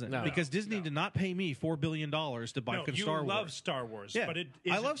 No, it doesn't, No. because Disney did not pay me $4 billion to buy No, you Star Wars. love Star Wars, Yeah, but it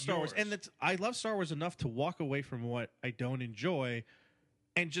I isn't love Star Wars, yours. and I love Star Wars enough to walk away from what I don't enjoy,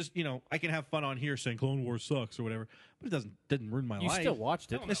 and just, you know, I can have fun on here saying Clone Wars sucks or whatever, but it didn't ruin my you life. still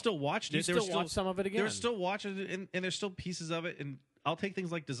watched it. I still watched it. You There was still watch some of it again. There was still watching it, and there's still pieces of it, and I'll take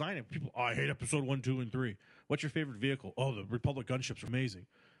things like design. And people, I hate episode 1, 2, and 3. What's your favorite vehicle? Oh, the Republic gunships are amazing.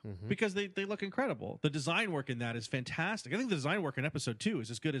 Because they look incredible. The design work in that is fantastic. I think the design work in episode 2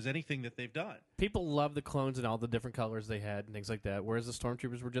 is as good as anything that they've done. People love the clones and all the different colors they had and things like that, whereas the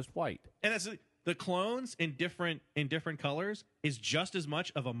stormtroopers were just white. And that's the clones in different colors is just as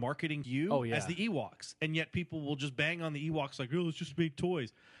much of a marketing Oh, yeah. as the Ewoks. And yet people will just bang on the Ewoks like, oh, let's just make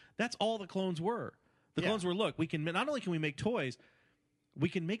toys. That's all the clones were. The clones were, look, we can not only can we make toys, we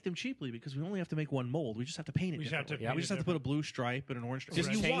can make them cheaply because we only have to make one mold. We just have to paint it We just have to differently. paint We it just have to put a blue stripe and an orange stripe. Just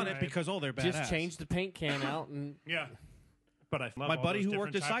Because you change- want it because, oh, they're badass. Just change the paint can out and Yeah. But I love My all buddy those who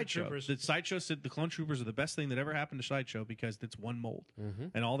worked at different type of Sideshow, troopers. the Sideshow said the Clone Troopers are the best thing that ever happened to Sideshow because it's one mold,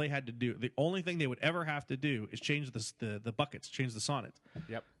 and all they had to do, the only thing they would ever have to do is change the buckets, change the sonnets.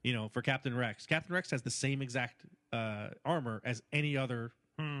 Yep. You know, for Captain Rex, Captain Rex has the same exact armor as any other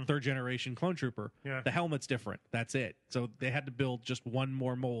third generation clone trooper. Yeah. The helmet's different. That's it. So they had to build just one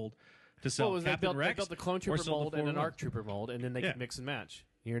more mold to sell. Well, they Captain built, Rex they built the clone or trooper sell the mold and an 4-1. arc trooper mold, and then they Yeah. could mix and match.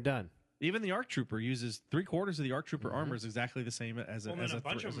 You're done. Even the ARC Trooper uses 3/4 of the ARC Trooper armor is exactly the same as well, as then a, a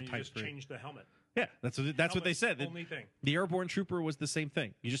bunch as of a them, you Type just 3. change the helmet. Yeah, that's what they Helmet's said. the only thing. The Airborne Trooper was the same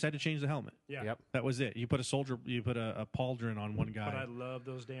thing. You just had to change the helmet. Yeah. Yep. That was it. You put a pauldron on one guy. But I love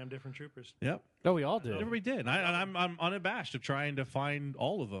those damn different troopers. Yep. Oh, we all did. Everybody did. And I'm unabashed of trying to find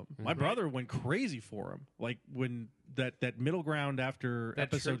all of them. My brother went crazy for them. Like when that middle ground after That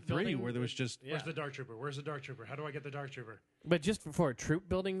episode troop 3 building where there was just Yeah. Where's the Dark Trooper? Where's the Dark Trooper? How do I get the Dark Trooper? But just for a troop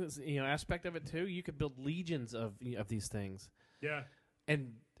building, aspect of it too, you could build legions of these things, Yeah.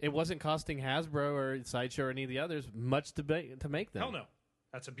 and it wasn't costing Hasbro or Sideshow or any of the others much to make them. Hell no.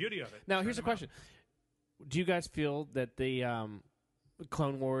 That's the beauty of it. Now, Send here's a them question: do you guys feel that the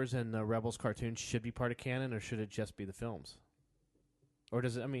Clone Wars and the Rebels cartoons should be part of canon, or should it just be the films? Or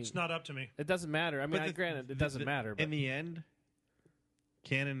does it? I mean, It's not up to me. it doesn't matter. I mean, But granted, it doesn't matter. But in the end,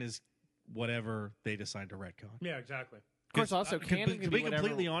 canon is whatever they decide to retcon. Yeah, exactly. of course, also canon to can be be whatever.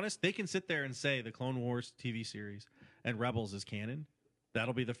 completely honest, they can sit there and say the Clone Wars TV series and Rebels is canon.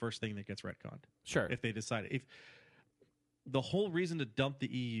 That'll be the first thing that gets retconned. Sure. If they decide, if the whole reason to dump the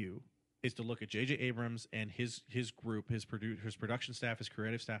EU is to look at J.J. Abrams and his group, his production staff, his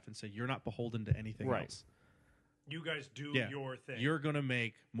creative staff, and say you're not beholden to anything Right. else. You guys do Yeah. your thing. You're going to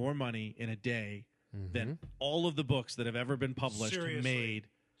make more money in a day than all of the books that have ever been published Seriously. made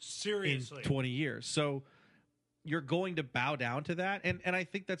Seriously. in 20 years. So you're going to bow down to that, and I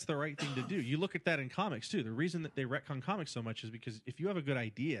think that's the right thing to do. You look at that in comics too. The reason that they retcon comics so much is because if you have a good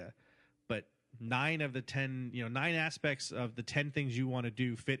idea, but 9 aspects of the 10 things you want to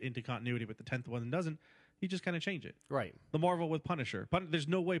do fit into continuity, but the 10th one doesn't, you just kind of change it. Right. The Marvel with Punisher. There's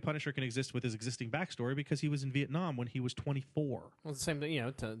no way Punisher can exist with his existing backstory because he was in Vietnam when he was 24. Well, it's the same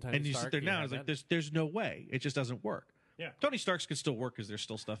thing, Tony And you Stark, sit there now, had it's like that. there's no way. It just doesn't work. Yeah. Tony Stark's could still work because there's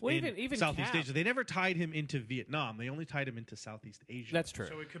still stuff Well, in even Southeast Cap. Asia. They never tied him into Vietnam. They only tied him into Southeast Asia. That's true.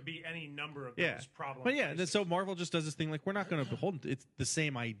 So it could be any number of yeah. those problem But yeah, and then places. so Marvel just does this thing like we're not going to behold. It's the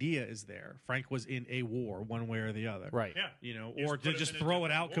same idea is there. Frank was in a war, one way or the other. Right. Yeah. Or put to him just in a throw it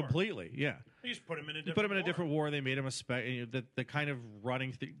different out war. completely. Yeah. You just put him in a You different put him in a war. different war. They made him the kind of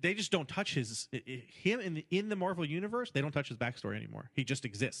running. They just don't touch him in the Marvel universe. They don't touch his backstory anymore. He just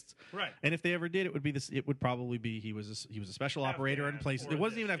exists. Right. And if they ever did, it would be this. It would probably be he was a special operator in Afghan places. or It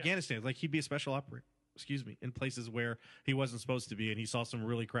wasn't this, even yeah. Afghanistan. Like he'd be a special operator. Excuse me, in places where he wasn't supposed to be, and he saw some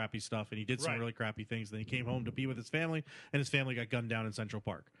really crappy stuff, and he did some Right. really crappy things. Then he came home to be with his family, and his family got gunned down in Central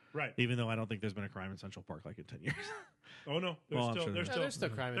Park. Right. Even though I don't think there's been a crime in Central Park like in 10 years. Oh no, there's Well, I'm still sure there's there still there's still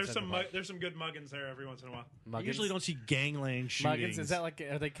crime in there's Central some Park. there's some good muggins there every once in a while. I Muggins? usually don't see gangland shootings. Muggins? Is that like,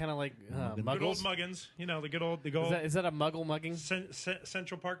 are they kind of like Good old muggles? muggins, the good old Is that a muggle mugging?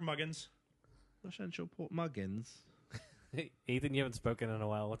 Central Park muggins. Central Park muggins. Hey, Ethan, you haven't spoken in a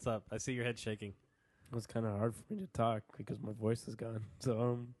while. What's up? I see your head shaking. It was kind of hard for me to talk because my voice is gone.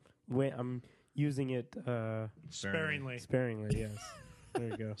 So I'm using it Sparingly. sparingly. Yes. There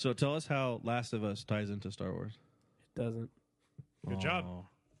you go. So tell us how Last of Us ties into Star Wars. It doesn't. Good job. Oh.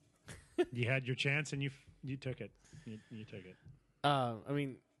 You had your chance and you took it. You took it. I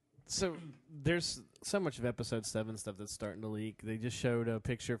mean, so there's so much of Episode 7 stuff that's starting to leak. They just showed a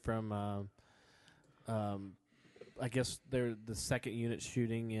picture from, I guess they're the second unit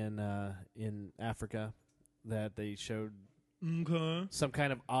shooting in Africa that they showed Okay. some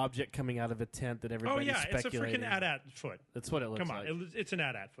kind of object coming out of a tent that Oh everybody's yeah, it's a speculating. freaking AT-AT foot. That's what it looks Come on, like. it's an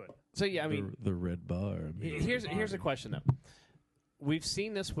AT-AT foot. So yeah, I mean, the red bar. here's a question though. We've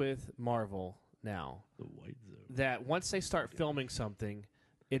seen this with Marvel now. The white zone. That once they start filming something,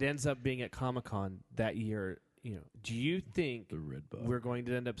 it ends up being at Comic-Con that year. You know, do you think The red bar. we're going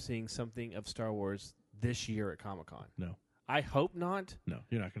to end up seeing something of Star Wars this year at Comic-Con? No. I hope not. No,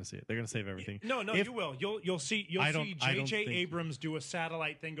 you're not going to see it. They're going to save everything. No, If- you will. You'll see. You'll I don't- see I don't J.J. think- Abrams do a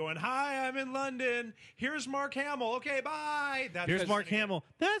satellite thing, going, "Hi, I'm in London. Here's Mark Hamill. Okay, bye." That's Here's what's Mark gonna get- Hamill.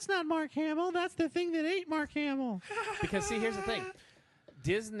 That's not Mark Hamill. That's the thing that ate Mark Hamill. Because see, here's the thing.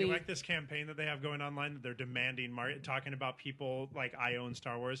 Disney. You like this campaign that they have going online that they're demanding talking about people like I own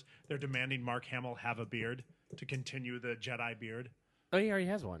Star Wars. They're demanding Mark Hamill have a beard to continue the Jedi beard. Oh, he already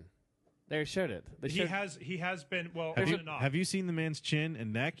has one. They showed it. They showed, He has been on Have you, and off. have you seen the man's chin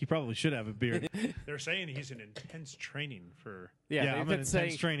and neck? He probably should have a beard. They're saying he's in intense training for. Yeah, they've I'm been in saying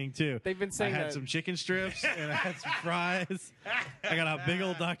intense training too. they've been saying I had that- some chicken strips and I had some fries. I got a big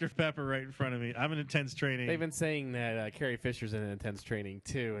old Dr. Pepper right in front of me. I'm in intense training. they've been saying that Carrie Fisher's in intense training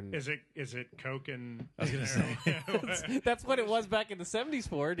too, and Is it Coke and? I was gonna say. that's what it was back in the '70s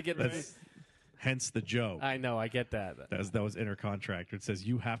for to get. That's hence the joke. I know, I get that. That was in her contract. It says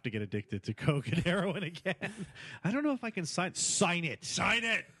you have to get addicted to coke and heroin again. I don't know if I can sign it. Sign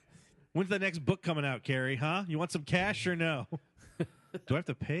it. When's the next book coming out, Carrie? Huh? You want some cash or no? Do I have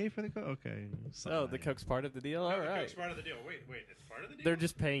to pay for the coke? Okay. Oh, the Coke's part of the deal. All The right, Coke's part of the deal. Wait, it's part of the deal. they're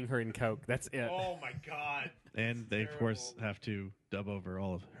just paying her in Coke. That's it. Oh my God. And they of course have to dub over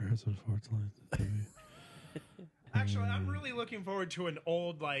all of Harrison Ford's lines. Actually, I'm really looking forward to an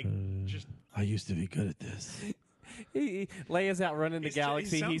old just. I used to be good at this. Leia's out running the He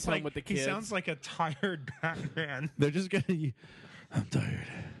galaxy. sounds He's like, home with the kids. He sounds like a tired Batman. They're just gonna. I'm tired.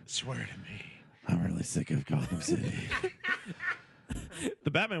 Swear to me. I'm really sick of Gotham City.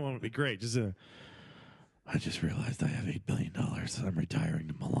 The Batman one would be great. I just realized I have $8 billion. I'm retiring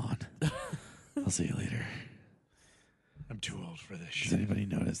to Milan. I'll see you later. I'm too old for this Does shit. anybody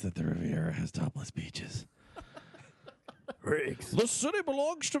notice that the Riviera has topless beaches? Riggs. The city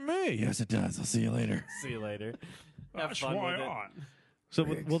belongs to me. Yes, it does. I'll see you later. See you later. Have That's fun why with it. on. So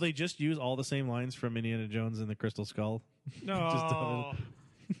will they just use all the same lines from Indiana Jones and the Crystal Skull? No.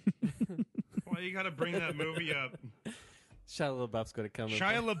 Why you got to bring that movie up? Shia LaBeouf's going to come.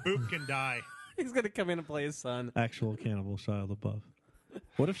 Shia LaBeouf can die. He's going to come in and play his son. Actual cannibal Shia LaBeouf.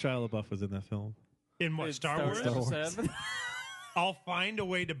 What if Shia LaBeouf was in that film? In what, Star Wars? Star Wars. 7. I'll find a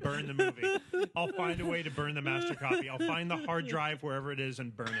way to burn the movie. I'll find a way to burn the master copy. I'll find the hard drive wherever it is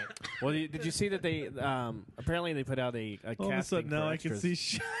and burn it. Well, did you see that they apparently they put out a All of a casting sudden, for now I can extras.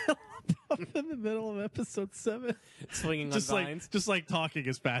 see Shia LaBeouf in the middle of episode 7. swinging Just on vines. like talking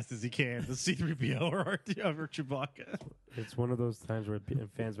as fast as he can. The C-3PO or Chewbacca. It's one of those times where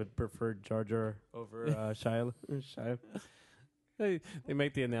fans would prefer Jar Jar over Shia. They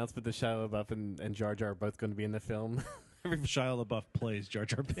make the announcement that Shia LaBeouf and Jar Jar are both going to be in the film. Shia LaBeouf plays Jar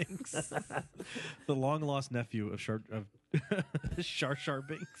Jar Binks, the long-lost nephew of Shar Shar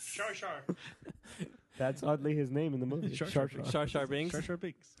Binks. Shar. That's oddly his name in the movie. Shar Shar Shar Shar. Shar Shar Binks. Shar Shar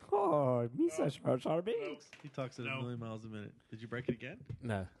Binks. Oh, Misa Shar Shar Binks. He talks at No. a million miles a minute. Did you break it again?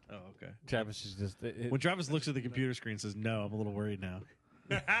 No, Oh, okay. Travis is just. When Travis looks at the computer screen and says, no, I'm a little worried now.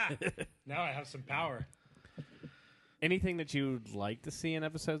 Now I have some power. anything that you'd like to see in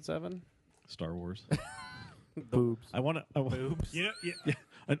Episode 7? Star Wars. Boobs. I want Boobs. You know,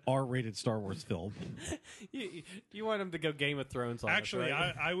 an R-rated Star Wars film. you want him to go Game of Thrones on actually,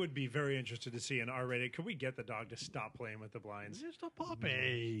 us, right? I would be very interested to see an R-rated. Could we get the dog to stop playing with the blinds? Just a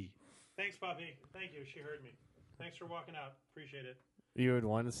puppy. Thanks, Poppy. Thank you. She heard me. Thanks for walking out. Appreciate it. You would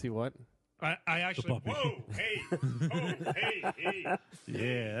want to see what? I actually. puppy. Whoa! Hey! Oh! Hey!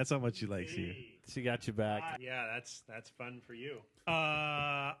 Yeah, that's how much he likes you. Hey! She got you back. Yeah, that's fun for you.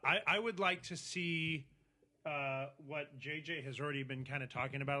 I would like to see what JJ has already been kind of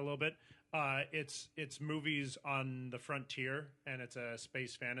talking about a little bit. It's movies on the frontier, and it's a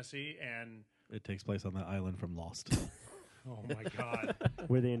space fantasy, and It takes place on that island from Lost. Oh my God!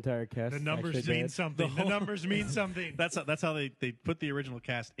 Where the entire cast. The numbers actually mean dead. something. The numbers mean something. That's how they put the original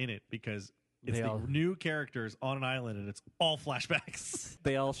cast in it, because it's They the all- new characters on an island and it's all flashbacks.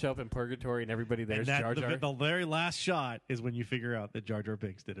 They all show up in purgatory, and everybody there's And Jar Jar. the very last shot is when you figure out that Jar Jar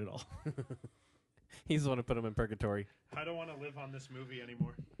Binks did it all. He's the one who put him in purgatory. I don't want to live on this movie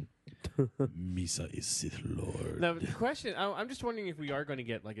anymore. Misa is Sith Lord. Now, the question: I'm just wondering if we are going to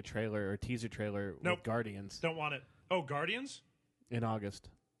get like a trailer or a teaser trailer Nope. with Guardians Don't want it. Oh, Guardians? in August.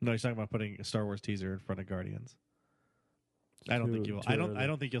 No, he's talking about putting a Star Wars teaser in front of Guardians. I don't think Too- you'll. too I don't. early. I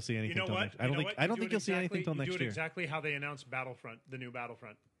don't think you'll see anything You know till what? next. I don't think. I don't think you'll see anything till you next do it year. exactly how they announced Battlefront, the new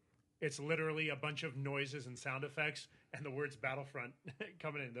Battlefront. It's literally a bunch of noises and sound effects, and the words Battlefront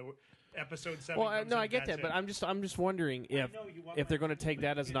coming in. The episode 7. Well, comes no, in, I get that's that, but it. I'm just wondering if know you want if they're my going to take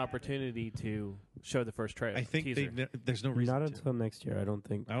that as an opportunity to show the first trailer. I think teaser. there's no reason. Not to. until next year, I don't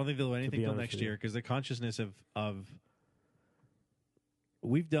think. I don't think they'll do anything be till honest next with you. year, because the consciousness of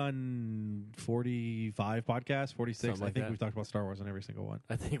we've done 45 podcasts, 46. Something like I think that. we've talked about Star Wars on every single one,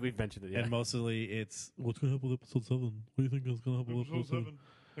 I think we've mentioned it. Yeah. and mostly it's what's going to happen with Episode 7. What do you think is going to happen with Episode Episode 7? 7.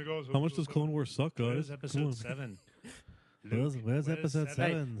 There goes How much episode does Clone Wars suck, 7. guys? Where's Come on. episode 7? Where's where's Episode 7?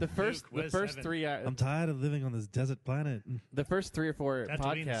 7? the first Luke, where's 7? three I'm tired of living on this desert planet. the first 3 or 4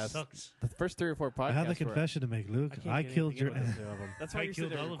 Tatooine podcasts. sucks. The first 3 or 4 podcasts. I have a were- confession to make, Luke. can't I get killed anything your in with aunt. the two of 'em. That's why I you're sitting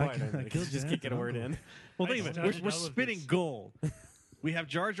killed there all of quiet. them. I killed Just your can't get a aunt. word in. Well, I think of it. started We're all of spinning this. gold. We have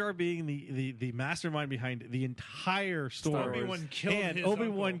Jar Jar being the mastermind behind the entire story. Obi-Wan killed and his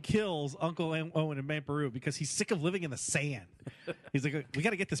Obi-Wan uncle. kills Uncle Owen and Aunt Beru because he's sick of living in the sand. He's like, we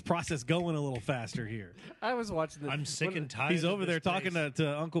got to get this process going a little faster here. I was watching. I'm sick and tired. He's of over this there talking place.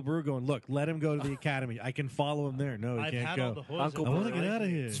 to Uncle Beru going, look, let him go to the academy. I can follow him there. No, he I've can't had go. all the whores Uncle I in want my to get life. out of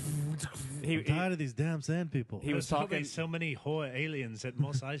here. He, I'm tired of these damn sand people. he was There's talking. so many whore aliens at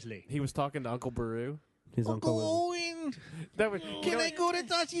Mos Eisley. He was talking to Uncle Baru. His uncle was Owen, That was, you know, go to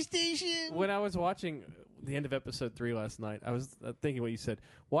Tachi Station? when I was watching the end of episode 3 last night, I was thinking what you said.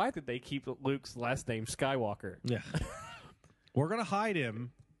 Why did they keep Luke's last name Skywalker? Yeah. We're going to hide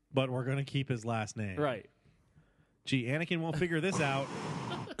him, but we're going to keep his last name. Right. Gee, Anakin won't figure this out.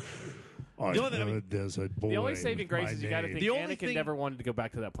 I'm You know that- I mean, a desert boy. The only saving grace My is you got to name. think The only Anakin thing- never wanted to go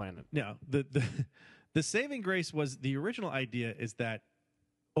back to that planet. No, the saving grace was the original idea is that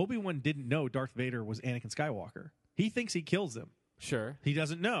Obi-Wan didn't know Darth Vader was Anakin Skywalker. He thinks he kills him. Sure. He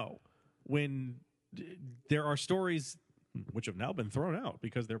doesn't know. When there are stories which have now been thrown out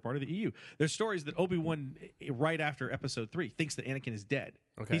because they're part of the EU. There's stories that Obi-Wan, right after Episode 3, thinks that Anakin is dead.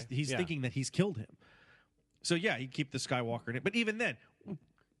 Okay. He's Yeah. thinking that he's killed him. So yeah, he'd keep the Skywalker in it. But even then,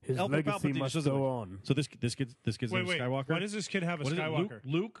 his Alpha legacy Palpatine must just doesn't- go on. so this kid's name is Skywalker. Why does this kid have a What is it, Skywalker?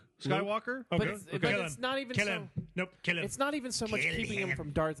 Luke Skywalker? But, Okay. it's, Okay. but Kill it's him. not even Kill so. him. Nope, kill him. It's not even so much keeping him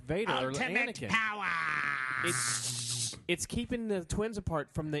from Darth Vader or Anakin. power. It's keeping the twins apart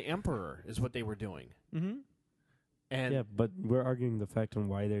from the Emperor is what they were doing. Mm-hmm. And Yeah, but we're arguing the fact on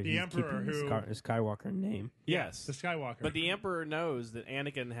why they're The he's Emperor keeping the who- Skywalker name. yes, The Skywalker. but the Emperor knows that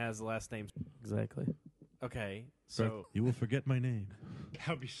Anakin has the last name. Exactly. Okay, so You will forget my name. that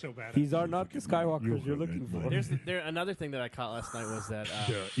would be so bad. These are not the Skywalkers you're looking forget for. there's another thing that I caught last night was that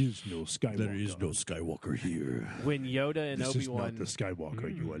There is no Skywalker. There is no Skywalker here. when Yoda and This is not Obi-Wan the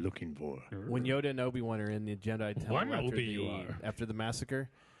Skywalker you are looking for. when Yoda and Obi-Wan are in the Jedi Temple One after Obi you the, are. after the massacre,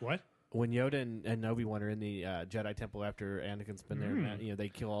 What? when Yoda and Obi-Wan are in the Jedi Temple after Anakin's been there, you know, they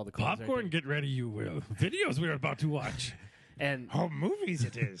kill all the clones and Popcorn, everything. get ready, you will. Videos we're about to watch. And Oh, movies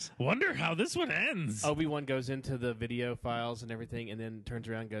it is. Wonder how this one ends. Obi-Wan goes into the video files and everything, and then turns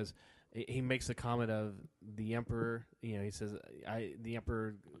around and goes, he makes a comment of the Emperor, you know, he says, the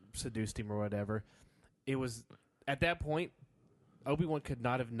Emperor seduced him or whatever. It was, at that point, Obi-Wan could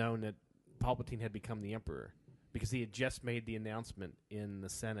not have known that Palpatine had become the Emperor because he had just made the announcement in the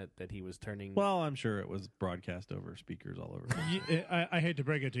Senate that he was turning. Well, I'm sure it was broadcast over speakers all over. I hate to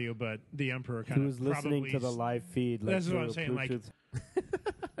break it to you, but the Emperor He kind was of listening to the live feed. Like That's what I'm through saying, like-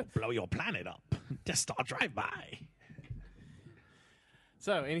 Bluetooth. Blow your planet up. Death Star drive-by.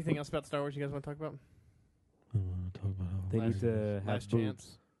 So, anything else about Star Wars you guys want to talk about? They Last- need to have last boobs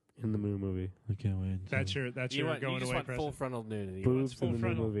chance. in the new movie. I can't wait. That's your You going just away want full present. frontal nudity. Boobs full in the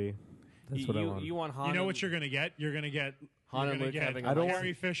frontal. new movie. That's You, what I you, want. you want Han You know and- what you're gonna get? You're gonna get Han you're and gonna Luke get having I don't want-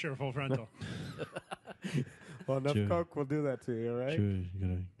 Carrie Fisher full frontal. well, enough Sure. coke will do that to you, right?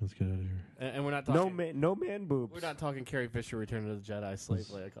 Let's get out of here. and we're not No talking. no man boobs. We're not talking Carrie Fisher Return of the Jedi slave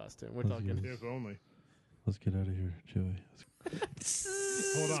Leia costume. We're talking. if only. Let's get out of here, Joey.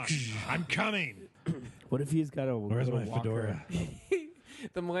 Hold on. I'm coming. What if he's got a Where's little my walker? fedora?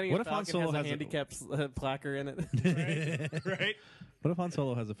 The Millennium What if Han Falcon Solo has a has a- handicap placard in it. Right? What if Han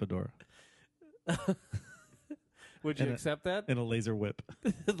Solo has a fedora? Would you And a- accept that? And a laser whip.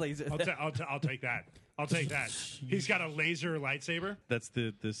 Laser. I'll take that. I'll take that. He's got a laser lightsaber. That's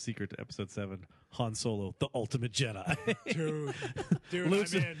the secret to Episode 7. Han Solo, the ultimate Jedi. Dude,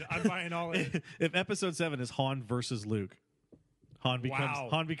 Luke's- I'm in. I'm buying all in. If Episode 7 is Han versus Luke, Han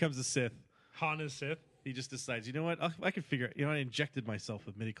becomes a Sith. Han is Sith. He just decides, you know what? I can figure it. You know, I injected myself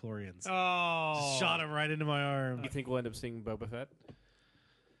with midichlorians. Oh, Just shot him right into my arm. You think we'll end up seeing Boba Fett?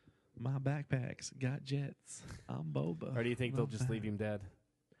 My backpack's got jets. I'm Boba. Or do you think they'll just leave him dead?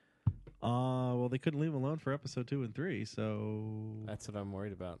 Well, they couldn't leave him alone for Episode 2 and 3, so... That's what I'm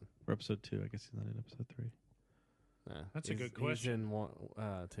worried about. For Episode 2, I guess he's not in Episode 3. That's a good He's question. in one,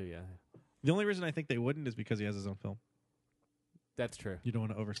 2, yeah. The only reason I think they wouldn't is because he has his own film. That's true. You don't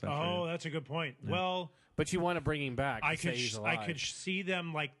want to oversaturate Oh, it. that's a good point. Yeah. Well, But you want to bring him back. I to say could he's I alive. could see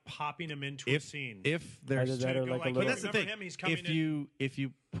them like popping him into a scene. If there's... Either that or go like a like, But little. that's the remember thing. him? He's coming If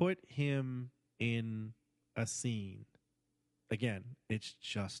you put him in a scene, again, it's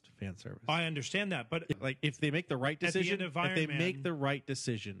just fan service. I understand that, but Like if they make the right At the decision, end of if they Iron make Man- the right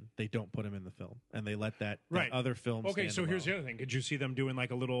decision, they don't put him in the film and they let that Right. other film. okay. stand So here's the alone. other thing: could you see them doing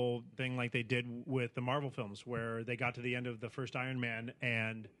like a little thing like they did with the Marvel films, where they got to the end of the first Iron Man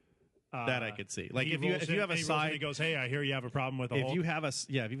and that I could see. Like he if you rolls in- have a he rolls in and side, he goes, "Hey, I hear you have a problem with the if Hulk." you have a if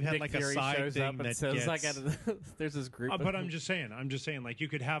you had Nick like Fury a side shows thing up and that says, gets, there's this group. But I'm just saying, like you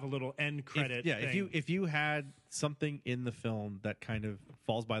could have a little end credit. thing. if you had something in the film that kind of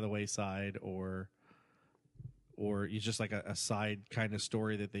falls by the wayside or it's just like a side kind of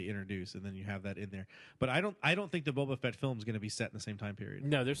story that they introduce and then you have that in there. But I don't think the Boba Fett film is going to be set in the same time period.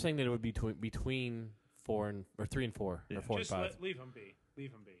 No, they're saying that it would be between 4 and or 3 and 4 or 4 just and 5. leave him be.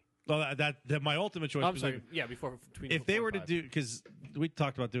 Leave him be. Well, that my ultimate choice. I'm was sorry. like, Yeah, between. if 4 they and were to 5. do, because we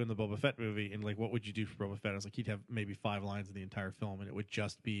talked about doing the Boba Fett movie and like what would you do for Boba Fett? I was like he'd have maybe 5 lines in the entire film and it would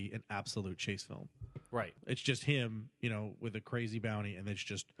just be an absolute chase film. Right. It's just him, with a crazy bounty, and it's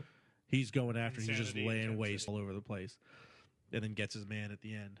just he's going after. He's just Insanity, laying intensity. waste all over the place, and then gets his man at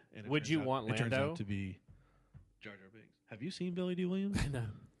the end. And it Would turns you out- want It turns Lando? out to be Jar Jar Binks. Have you seen Billy D. Williams? No.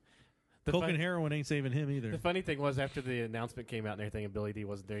 The Coke fun- and heroin ain't saving him either. The funny thing was after the announcement came out and everything, and Billy D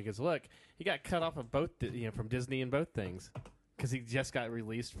wasn't there. He goes, "Look, he got cut off of both, from Disney and both things, because he just got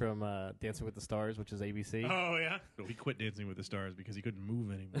released from Dancing with the Stars, which is ABC." Oh yeah. No, he quit Dancing with the Stars because he couldn't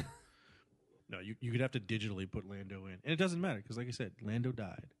move anymore. No, you could have to digitally put Lando in, and it doesn't matter because, like I said, Lando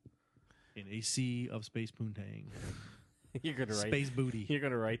died in a sea of space poontang, You're gonna write. space booty. You're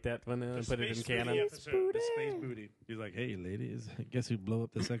gonna write that one and put it in Space canon. Booty episode. The space booty. He's like, "Hey, ladies, guess who blew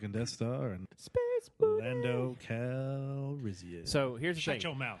up the second Death Star?" And Space booty. Lando Calrissian. So here's the Shut thing: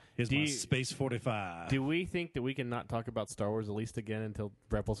 your mouth. Here's do my you- Space 45. do we think that we can not talk about Star Wars at least again until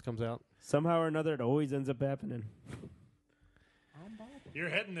Rebels comes out? Somehow or another, it always ends up happening. You're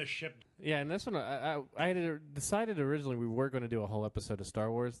heading this ship. Yeah, and this one I had decided originally we were going to do a whole episode of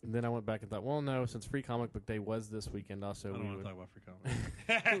Star Wars, and then I went back and thought, well, no, since Free Comic Book Day was this weekend, also I don't we want would, to talk about Free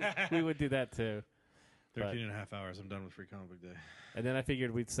Comic Book. we would do that too. 13 and a half hours. I'm done with Free Comic Book Day. And then I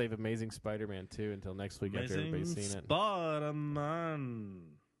figured we'd save Amazing Spider-Man 2 until next week after everybody's seen it. Spider-Man.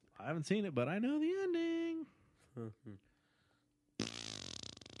 I haven't seen it, but I know the ending.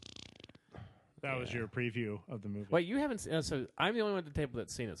 That was your preview of the movie. Wait, you haven't seen so I'm the only one at the table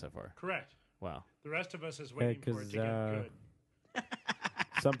that's seen it so far. Correct. Wow. The rest of us is waiting for it 'cause, to get good.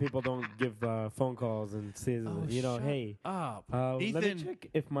 Some people don't give phone calls and says, hey, Up. let me Ethan, check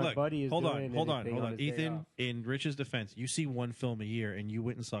if my Look, buddy is hold doing on, hold on, anything hold on. his day Ethan, off. in Rich's defense, you see one film a year, and you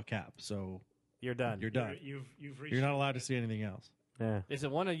went and saw Cap, so You're done. you're done. You've reached. You're not allowed to see anything else. Yeah. Is it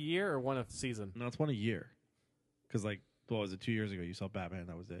one a year or one a season? No, it's one a year. Because, like, what was it, 2 years ago? You saw Batman,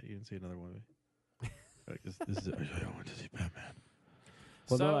 that was it. You didn't see another one. Like, this is it. I don't want to see Batman.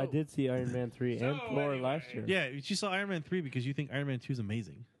 Well, no, So- I did see Iron Man 3 and So Thor anyway. last year. Yeah, you saw Iron Man 3 because you think Iron Man 2 is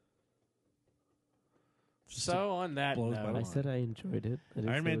amazing. So on that blows my note, I mind. said I enjoyed it. I didn't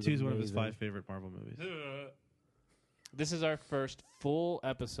Iron say it Man was 2 is one of his amazing. 5 favorite Marvel movies. this is our first full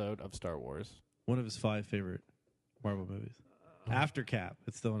episode of Star Wars. One of his 5 favorite Marvel movies. After Cap,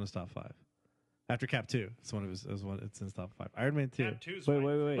 it's still in his top 5. After Cap 2, it's it's in his top 5. Iron Man 2. Cap 2's Wait, my-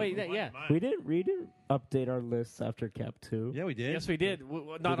 wait, wait. Wait, yeah. We didn't update our lists after Cap 2. Yeah, we did. Yes, we did.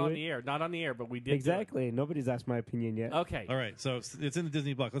 Not Did on we? the air. Not on the air, but we did. do it. Exactly. Nobody's asked my opinion yet. Okay. All right, so it's in the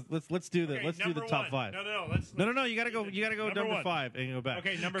Disney block. Let's do the Okay, the top 5. No. Let's No. You gotta go. You gotta go Number number one. 5 and go back.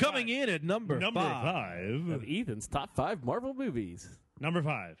 Okay, number coming 5. in at number 5. Of Ethan's top 5 Marvel movies. Number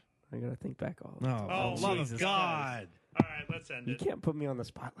 5. I gotta think back all. Oh, Oh, love Jesus of God! All right, let's end You it. can't put me on the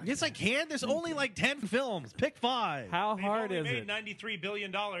spot like Yes, that. I can. There's only like 10 films. Pick 5. How We've hard only is made it? $93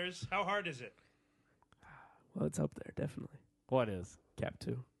 billion. How hard is it? Well, it's up there, definitely. What is? Cap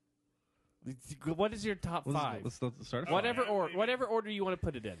 2. What is your top five? Let's start. Whatever order you want to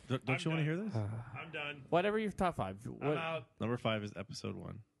put it in. Don't you want to hear this? I'm done. Whatever your top five. I'm out. Number 5 is episode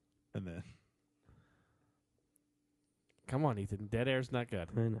 1, and then Come on, Ethan. Dead air's not good.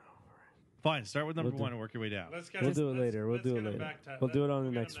 I know. fine. Start with number We'll do- 1 and work your way down. Let's get We'll do it later. We'll let's do get it them later. back to- We'll do it on the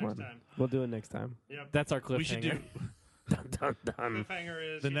we'll get next them one. time. We'll do it next time. Yep. That's our cliffhanger. We should do Dun, dun, dun.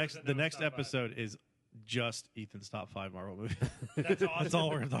 Cliffhanger is the he next. doesn't The know his next top five. episode is just Ethan's top 5 Marvel movies. That's awesome. That's all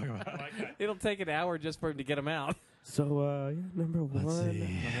we're gonna talk about. I like that. It'll take an hour just for him to get them out. So, yeah, number one. Let's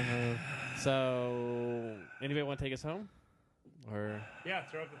see. So, anybody want to take us home? Or Yeah,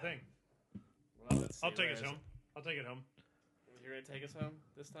 throw up the thing. let's see, I'll take where us is it? home. I'll take it home. You're gonna take us home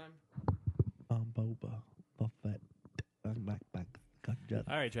this time? Boba, Buffett, back.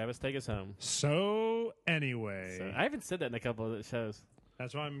 All right, Travis, take us home. So anyway, So, I haven't said that in a couple of the shows.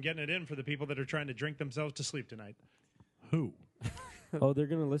 that's why I'm getting it in for the people that are trying to drink themselves to sleep tonight. Who? Oh, they're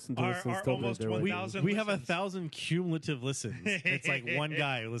gonna listen to us and Our still almost think they're 1,000 We have listens. 1,000 cumulative listens. It's like one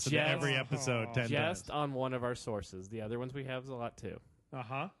guy who listens to Just- every episode 10 Just times. on one of our sources. The other ones we have is a lot too.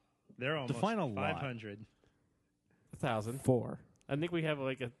 They're almost Define a lot. 500. 1,000. 4. I think we have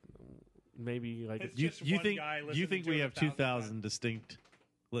like a maybe like It's a, You, just you one think guy you listening think to we it have 1,000 2,000 distinct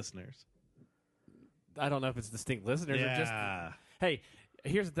listeners? I don't know if it's distinct listeners or just. Hey,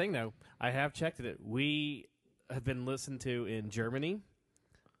 here's the thing though. I have checked it. We have been listened to in Germany,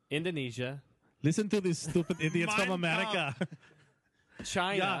 Indonesia, Listen to these stupid idiots from Mein America.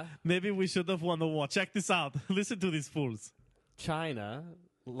 China, Yeah, maybe we should have won the war. Check this out. Listen to these fools. China,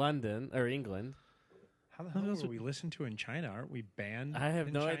 London or England. How the hell were we listened to in China? Aren't we banned? I have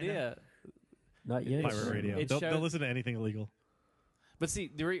in no China? idea. Not yet. Pirate radio. It They'll showed- listen to anything illegal. But see,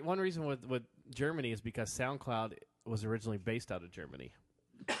 one reason with Germany is because SoundCloud was originally based out of Germany.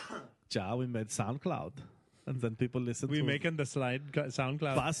 Ja, we made SoundCloud. And then people listen We to making the slide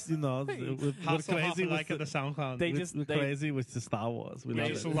SoundCloud. us, we're crazy like with the SoundCloud. They we're just crazy with the Star Wars. We we love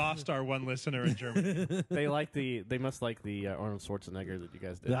just it. lost our one listener in Germany. they must like the Arnold Schwarzenegger that you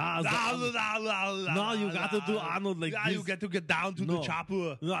guys did. No, you got to do Arnold like this. you get to get down to No. the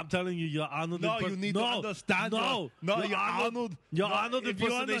chopper. No, I'm telling you, you're Arnold. No, you need to understand. No, you're Arnold. Your No, Arnold if you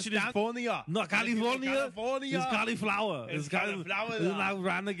impersonation is California. No, California. California. It's cauliflower. It's cauliflower. It's like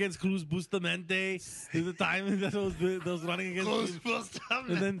ran against Cruz Bustamante. In the time that was running against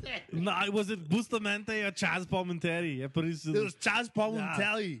And then no, was it Bustamante or Chaz Palminteri? It was Chaz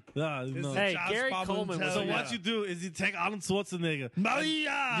Palminteri. Yeah, no. Hey, Chaz Gary Palminteri. Coleman was So in what that. you do is you take Arnold Schwarzenegger.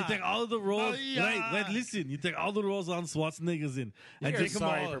 Maria. You take all the roles. Maria. Wait, listen. You take all the roles Arnold Schwarzenegger's in, and You're take them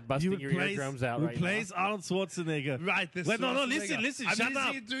sorry all. for busting you your replace, eardrums out right replace Arnold Schwarzenegger. Right. This Wait, no, Schwarzenegger. listen. I'm Shut up.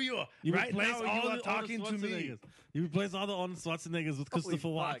 listening to you. You Right replace now, all you are the talking to me. Schwarzeneggers. You replace all the Arnold Schwarzeneggers with Christopher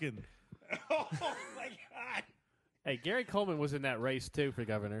fuck. Walken. Oh my God. Hey, Gary Coleman was in that race too for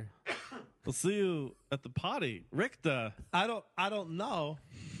governor. We'll see you at the party, Richter. I don't know.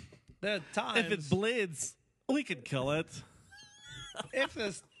 There are times. If it bleeds, we can kill it. if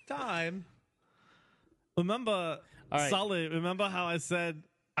there's time. Remember, All right. Sully, remember how I said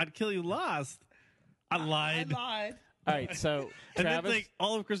I'd kill you last? I lied. lied. All right, so And then Travis, take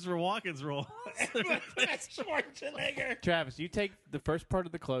all of Christopher Walken's role. Schwarzenegger. Travis, you take the first part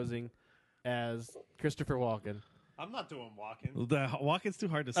of the closing as Christopher Walken. I'm not doing walking. The Walken's too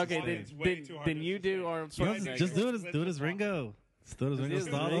hard to Okay, sustain. It's way too hard then to you do Arnold You know, Schwarzenegger. just do it as Ringo. Just do it as Ringo is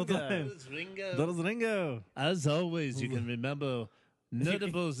Starr all the Ringo. time. Do it as Ringo. As always, you can remember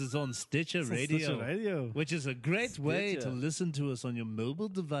Nerdables is on Stitcher Radio, Stitcher Radio. which is a great way to Stitcher. listen to us on your mobile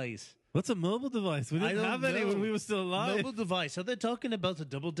device. What's a mobile device? We I didn't don't have any know. when we were still alive. Mobile device. Are they talking about a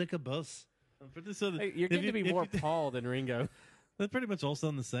double-decker bus? I'm pretty sure that Hey, you're if getting you- to be if more you- Paul than Ringo. They're pretty much all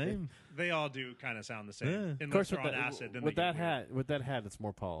sound the same. They all do kind of sound the same. Yeah. Unless Of course, they're with on that, acid. then with they that get weird. hat, it's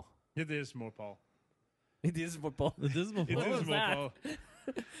more Paul. It is more Paul. It is more Paul. It is more It Paul. is was more that? Paul.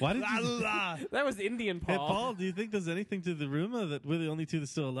 Why did La, you? la. That was Indian Hey, Paul. Paul, do you think there's anything to the rumor that we're the only two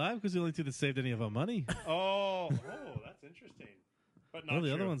that's still alive because we're the only two that saved any of our money? Oh, that's interesting. But not All the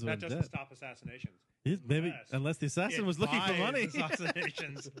true. other ones that were doesn't dead. stop assassinations. Maybe, Yes. unless the assassin It was looking for buys money.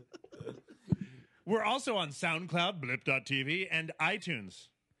 Assassinations. We're also on SoundCloud, Blip.tv, and iTunes.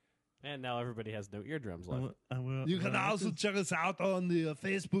 And now everybody has no eardrums left. You can also check us out on the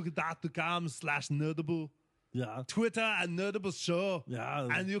Facebook.com/Nerdable, Yeah. Twitter at Nerdable Show, Yeah.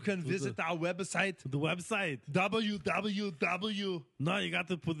 and you can visit our website The website. www. No, you got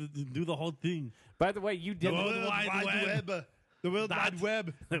to do the whole thing. By the way, you did The World Wide Web. The World Wide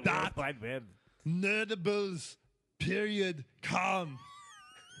Web. Dot Wide Web. Nerdables. .com.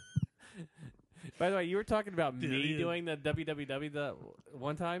 By the way, you were talking about me Idiot. doing the www the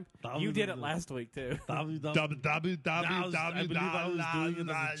one time. You did it last week too. I believe I was doing it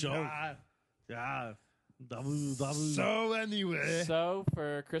as a joke. Yeah. WW. So anyway, So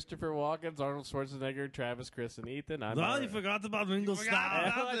for Christopher Walken, Arnold Schwarzenegger, Travis, Chris, and Ethan, I'm. No, you forgot about Ringo Starr.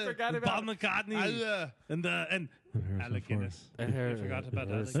 I forgot about Paul McCartney. And Alec Guinness. I forgot about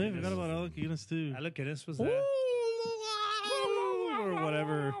Alec I Guinness. forgot about Alec Guinness too. Alec Guinness was there. Or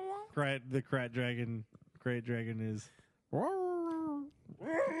whatever the Great Dragon is.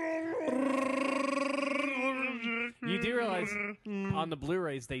 You do realize on the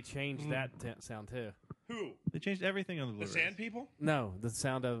Blu-rays they changed that sound too. Who? They changed everything on the The Blu-rays. Sand People? No, the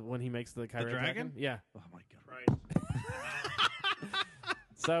sound of when he makes the Kyra dragon? Yeah. Oh my god. Right.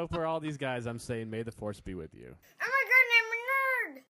 So for all these guys, I'm saying, may the force be with you. I'm